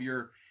 Put all of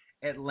your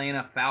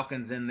Atlanta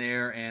Falcons in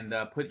there and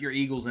put your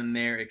Eagles in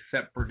there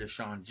except for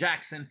Deshaun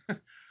Jackson.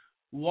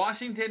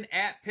 Washington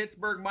at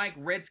Pittsburgh, Mike.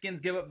 Redskins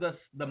give up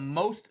the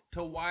most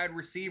to wide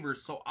receivers.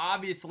 So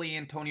obviously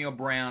Antonio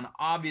Brown,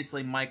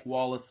 obviously Mike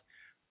Wallace,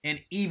 and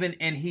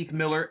Heath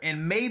Miller,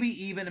 and maybe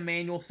even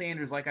Emmanuel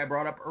Sanders, like I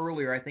brought up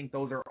earlier. I think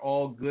those are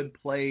all good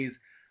plays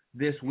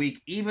this week.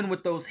 Even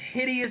with those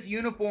hideous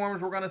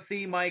uniforms we're going to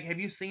see, Mike. Have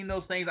you seen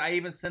those things? I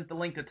even sent the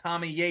link to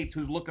Tommy Yates,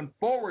 who's looking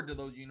forward to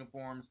those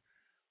uniforms.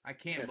 I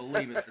can't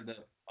believe it.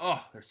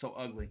 They're so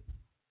ugly.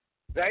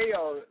 They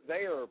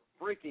are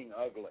freaking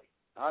ugly.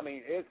 I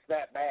mean, it's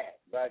that bad.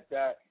 But,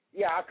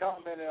 yeah, I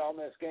commented on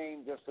this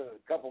game just a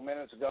couple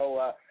minutes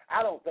ago.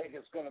 I don't think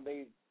it's going to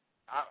be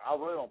 – I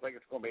really don't think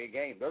it's going to be a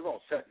game. They're going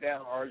to shut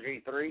down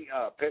RG3.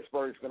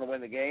 Pittsburgh's going to win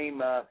the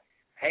game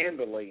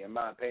handily, in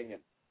my opinion.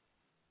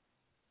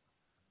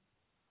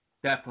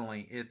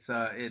 Definitely. It's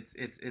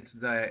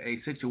a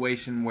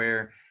situation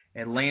where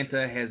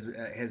Atlanta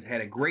has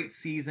had a great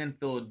season.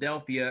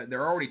 Philadelphia,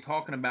 they're already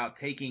talking about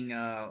taking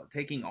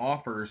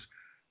offers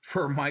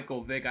for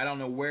Michael Vick. I don't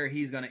know where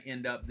he's going to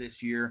end up this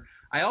year.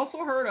 I also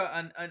heard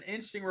an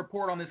interesting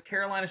report on this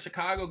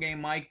Carolina-Chicago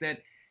game, Mike, that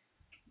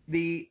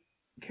the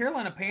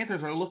Carolina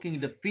Panthers are looking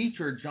to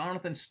feature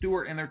Jonathan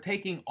Stewart, and they're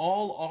taking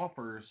all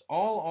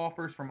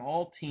offers from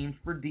all teams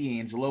for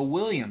D'Angelo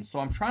Williams. So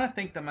I'm trying to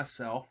think to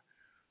myself,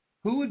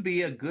 who would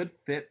be a good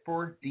fit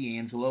for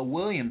D'Angelo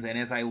Williams? And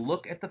as I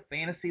look at the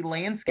fantasy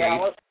landscape,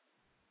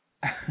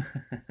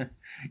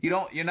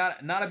 you're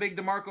not a big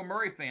DeMarco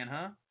Murray fan,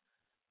 huh?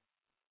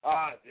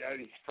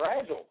 He's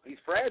fragile.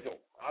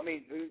 I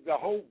mean, the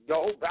whole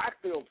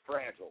backfield's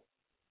fragile.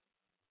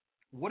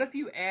 What if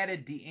you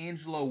added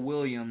D'Angelo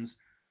Williams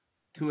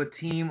to a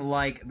team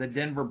like the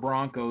Denver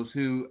Broncos,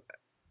 who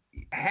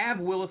have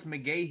Willis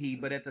McGahee,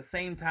 but at the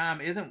same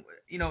time is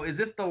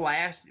this the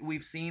last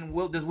we've seen?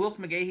 Does Willis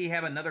McGahee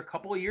have another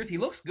couple of years? He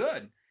looks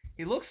good.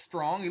 He looks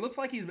strong. He looks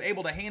like he's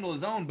able to handle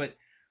his own. But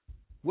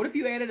what if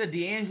you added a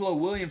D'Angelo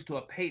Williams to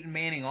a Peyton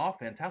Manning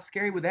offense? How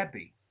scary would that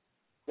be?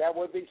 That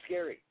would be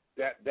scary.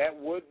 That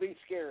would be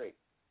scary.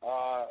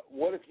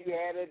 What if you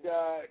added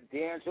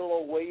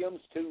D'Angelo Williams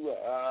to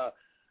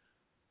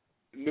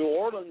New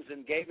Orleans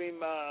and gave him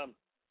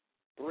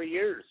 3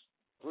 years,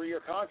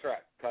 3-year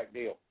contract type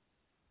deal?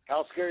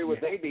 How scary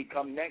would they be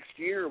come next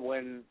year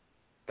when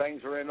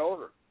things are in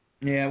order?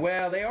 Yeah,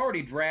 well, they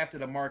already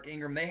drafted a Mark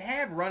Ingram. They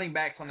have running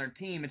backs on their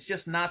team. It's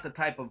just not the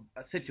type of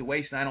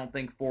situation, I don't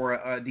think, for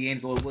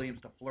D'Angelo Williams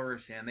to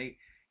flourish in. They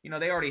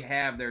already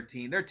have their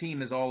team. Their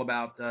team is all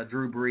about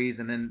Drew Brees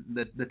and then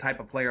the type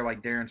of player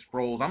like Darren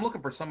Sproles. I'm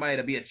looking for somebody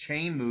to be a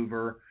chain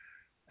mover.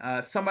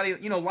 Somebody,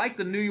 like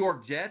the New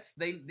York Jets.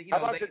 They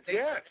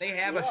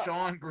have a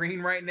Sean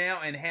Green right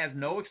now and has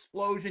no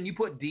explosion. You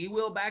put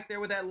D-Will back there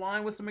with that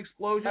line with some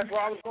explosion. That's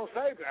what I was going to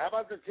say. How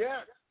about the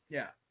Jets?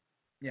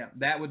 Yeah,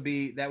 that would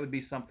be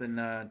something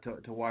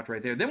to watch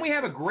right there. Then we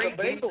have a great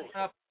game coming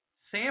up.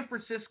 San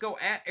Francisco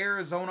at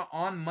Arizona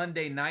on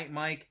Monday night,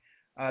 Mike.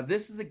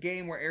 This is a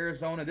game where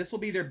Arizona, this will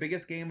be their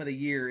biggest game of the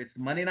year. It's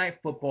Monday Night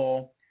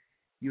Football.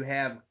 You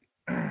have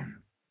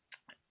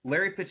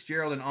Larry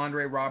Fitzgerald and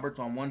Andre Roberts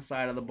on one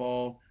side of the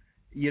ball.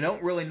 You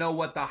don't really know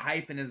what the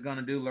hyphen is going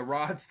to do.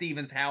 LaRod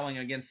Stevens howling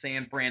against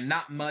San Fran.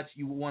 Not much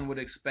one would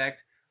expect.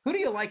 Who do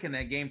you like in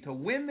that game to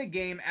win the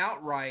game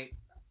outright,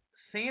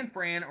 San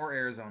Fran or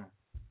Arizona?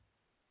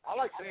 I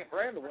like San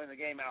Fran to win the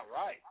game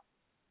outright.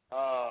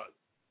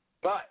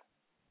 But,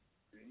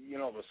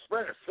 the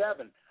spread of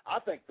 7, I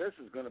think this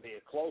is going to be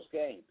a close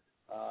game.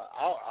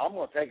 I'm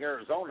going to take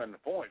Arizona in the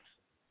points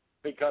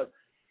because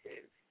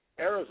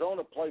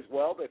Arizona plays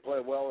well. They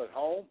play well at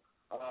home.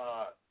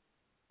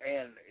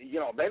 And,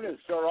 they didn't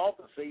start off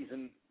the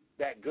season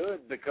that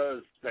good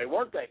because they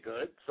weren't that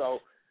good. So,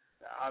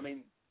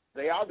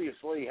 they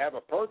obviously have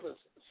a purpose.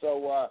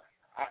 So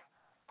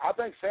I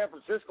think San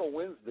Francisco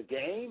wins the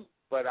game,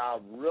 but I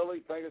really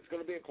think it's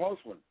going to be a close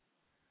one.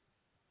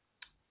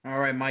 All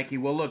right, Mikey.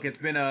 Well, look,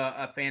 it's been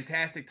a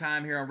fantastic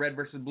time here on Red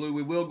versus Blue.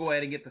 We will go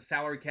ahead and get the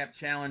Salary Cap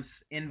Challenge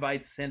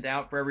invites sent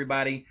out for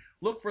everybody.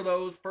 Look for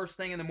those first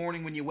thing in the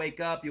morning when you wake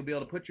up. You'll be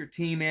able to put your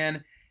team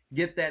in,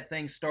 get that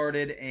thing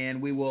started,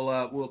 and we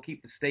will we'll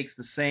keep the stakes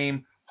the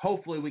same.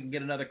 Hopefully we can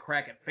get another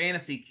crack at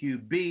Fantasy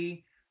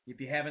QB. If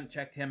you haven't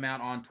checked him out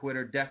on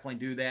Twitter, definitely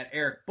do that.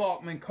 Eric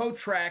Balkman,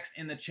 Cotrax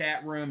in the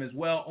chat room as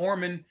well.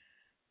 Orman,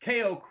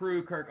 KO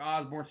Crew, Kirk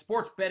Osborne,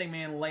 Sports Betting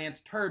Man, Lance,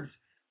 Turbs.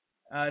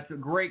 It's a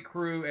great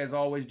crew, as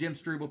always. Jim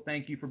Struble,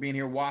 thank you for being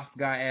here. Wasp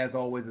Guy, as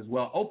always, as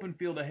well. Open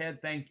Field Ahead,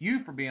 thank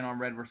you for being on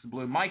Red vs.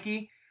 Blue.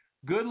 Mikey,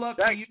 good luck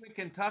to you in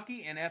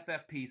Kentucky and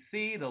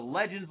FFPC, the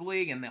Legends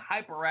League, and the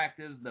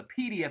Hyperactives, the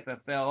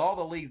PDFFL, all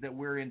the leagues that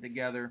we're in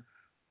together.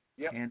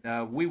 Yep.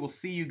 And we will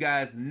see you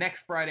guys next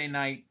Friday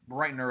night,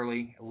 bright and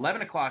early,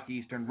 11 o'clock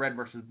Eastern, Red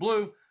vs.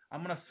 Blue.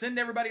 I'm going to send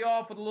everybody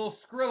off with a little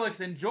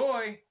Skrillex.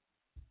 Enjoy.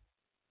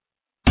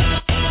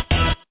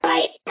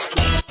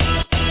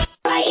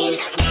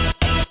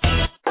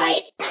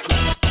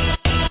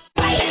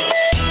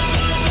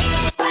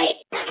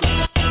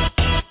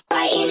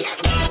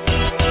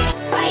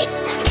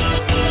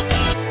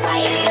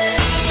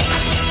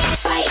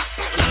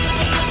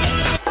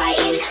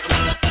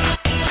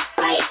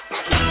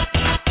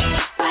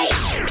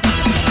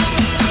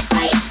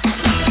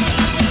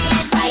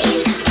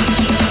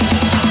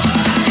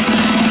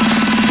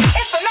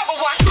 It's another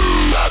one.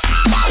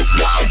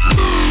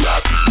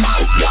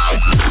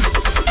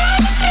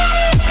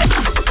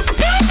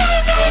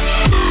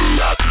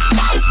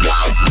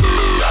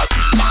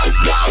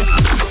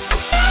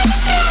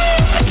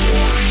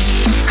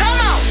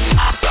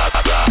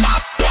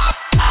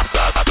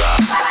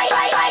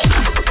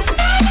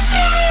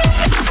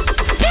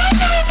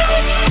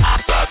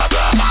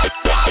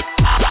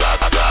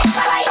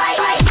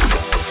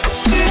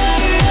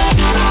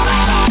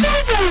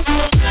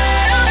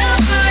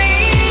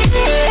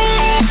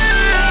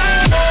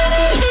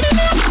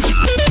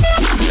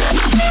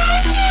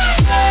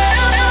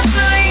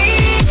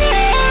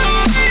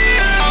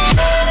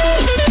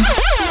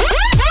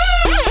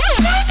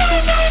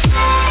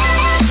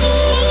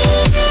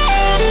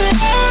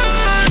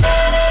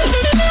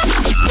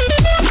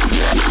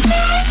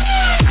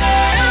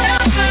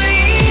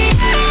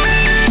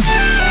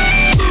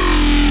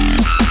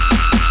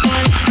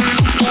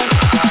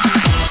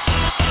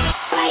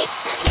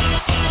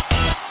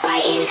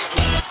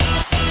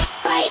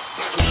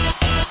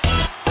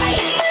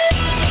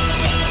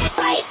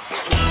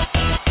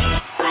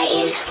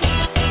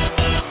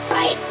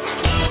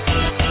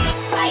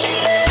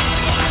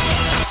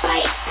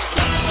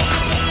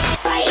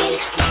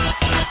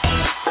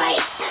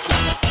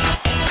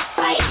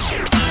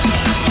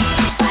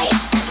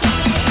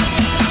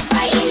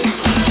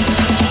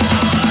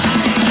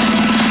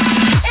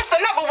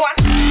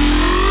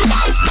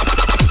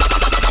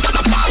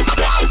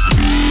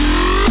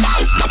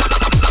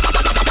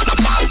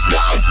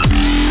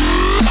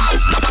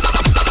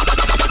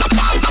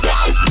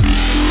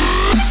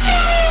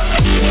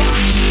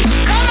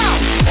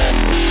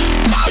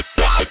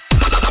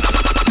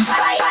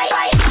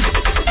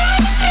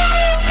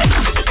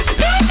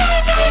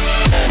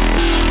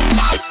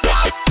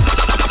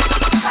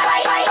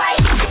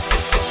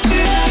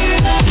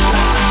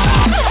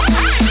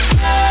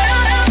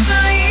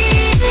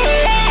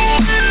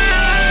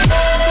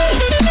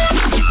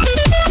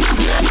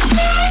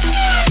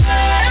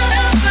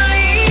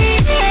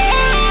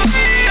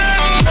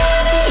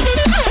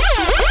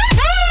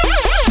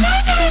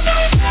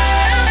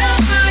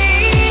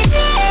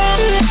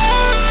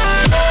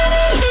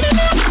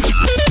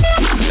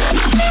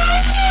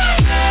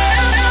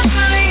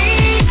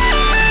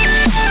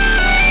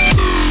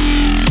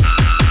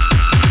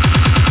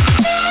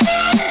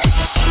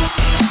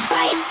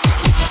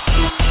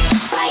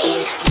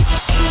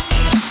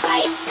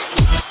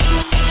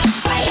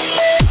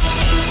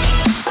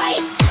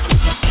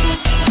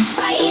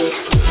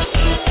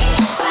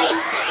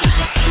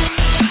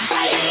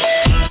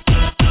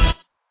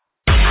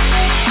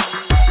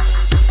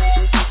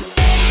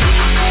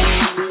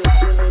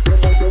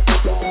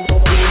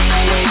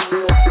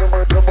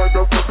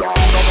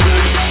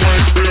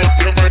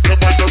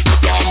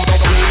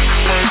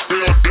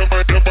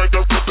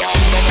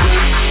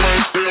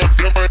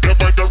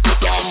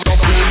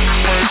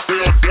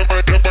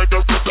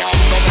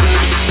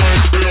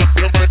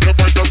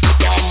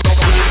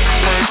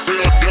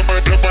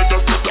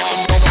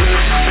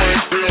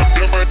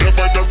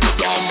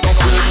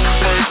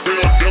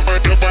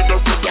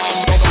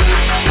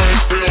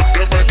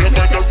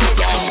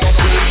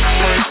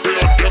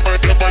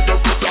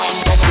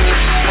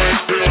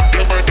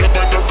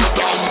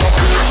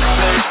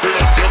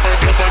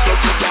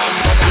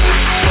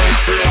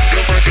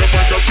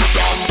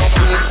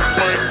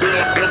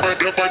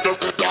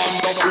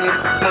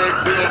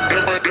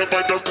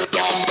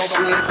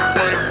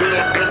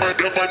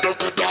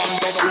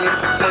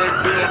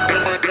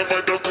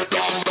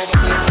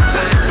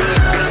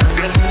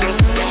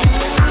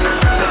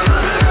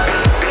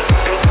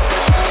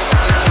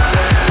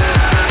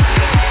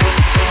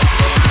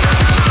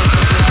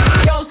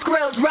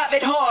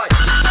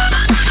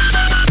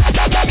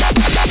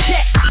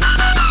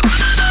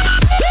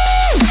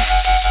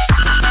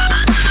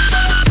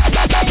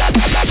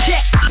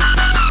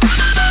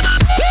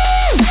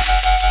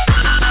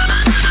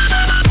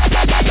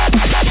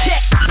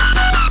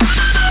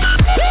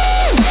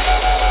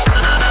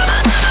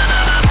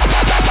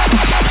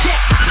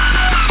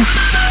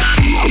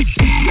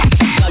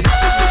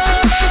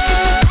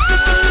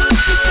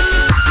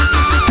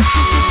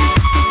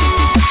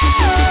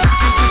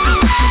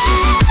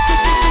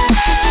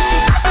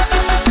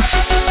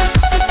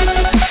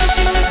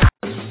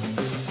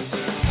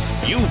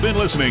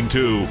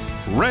 to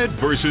Red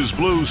versus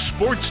Blue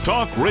Sports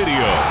Talk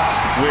Radio,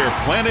 where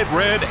Planet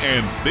Red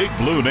and Big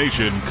Blue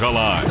Nation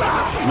collide.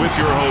 With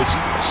your hosts,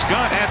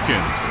 Scott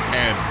Atkins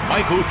and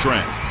Michael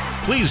Trent.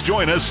 Please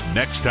join us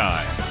next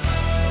time.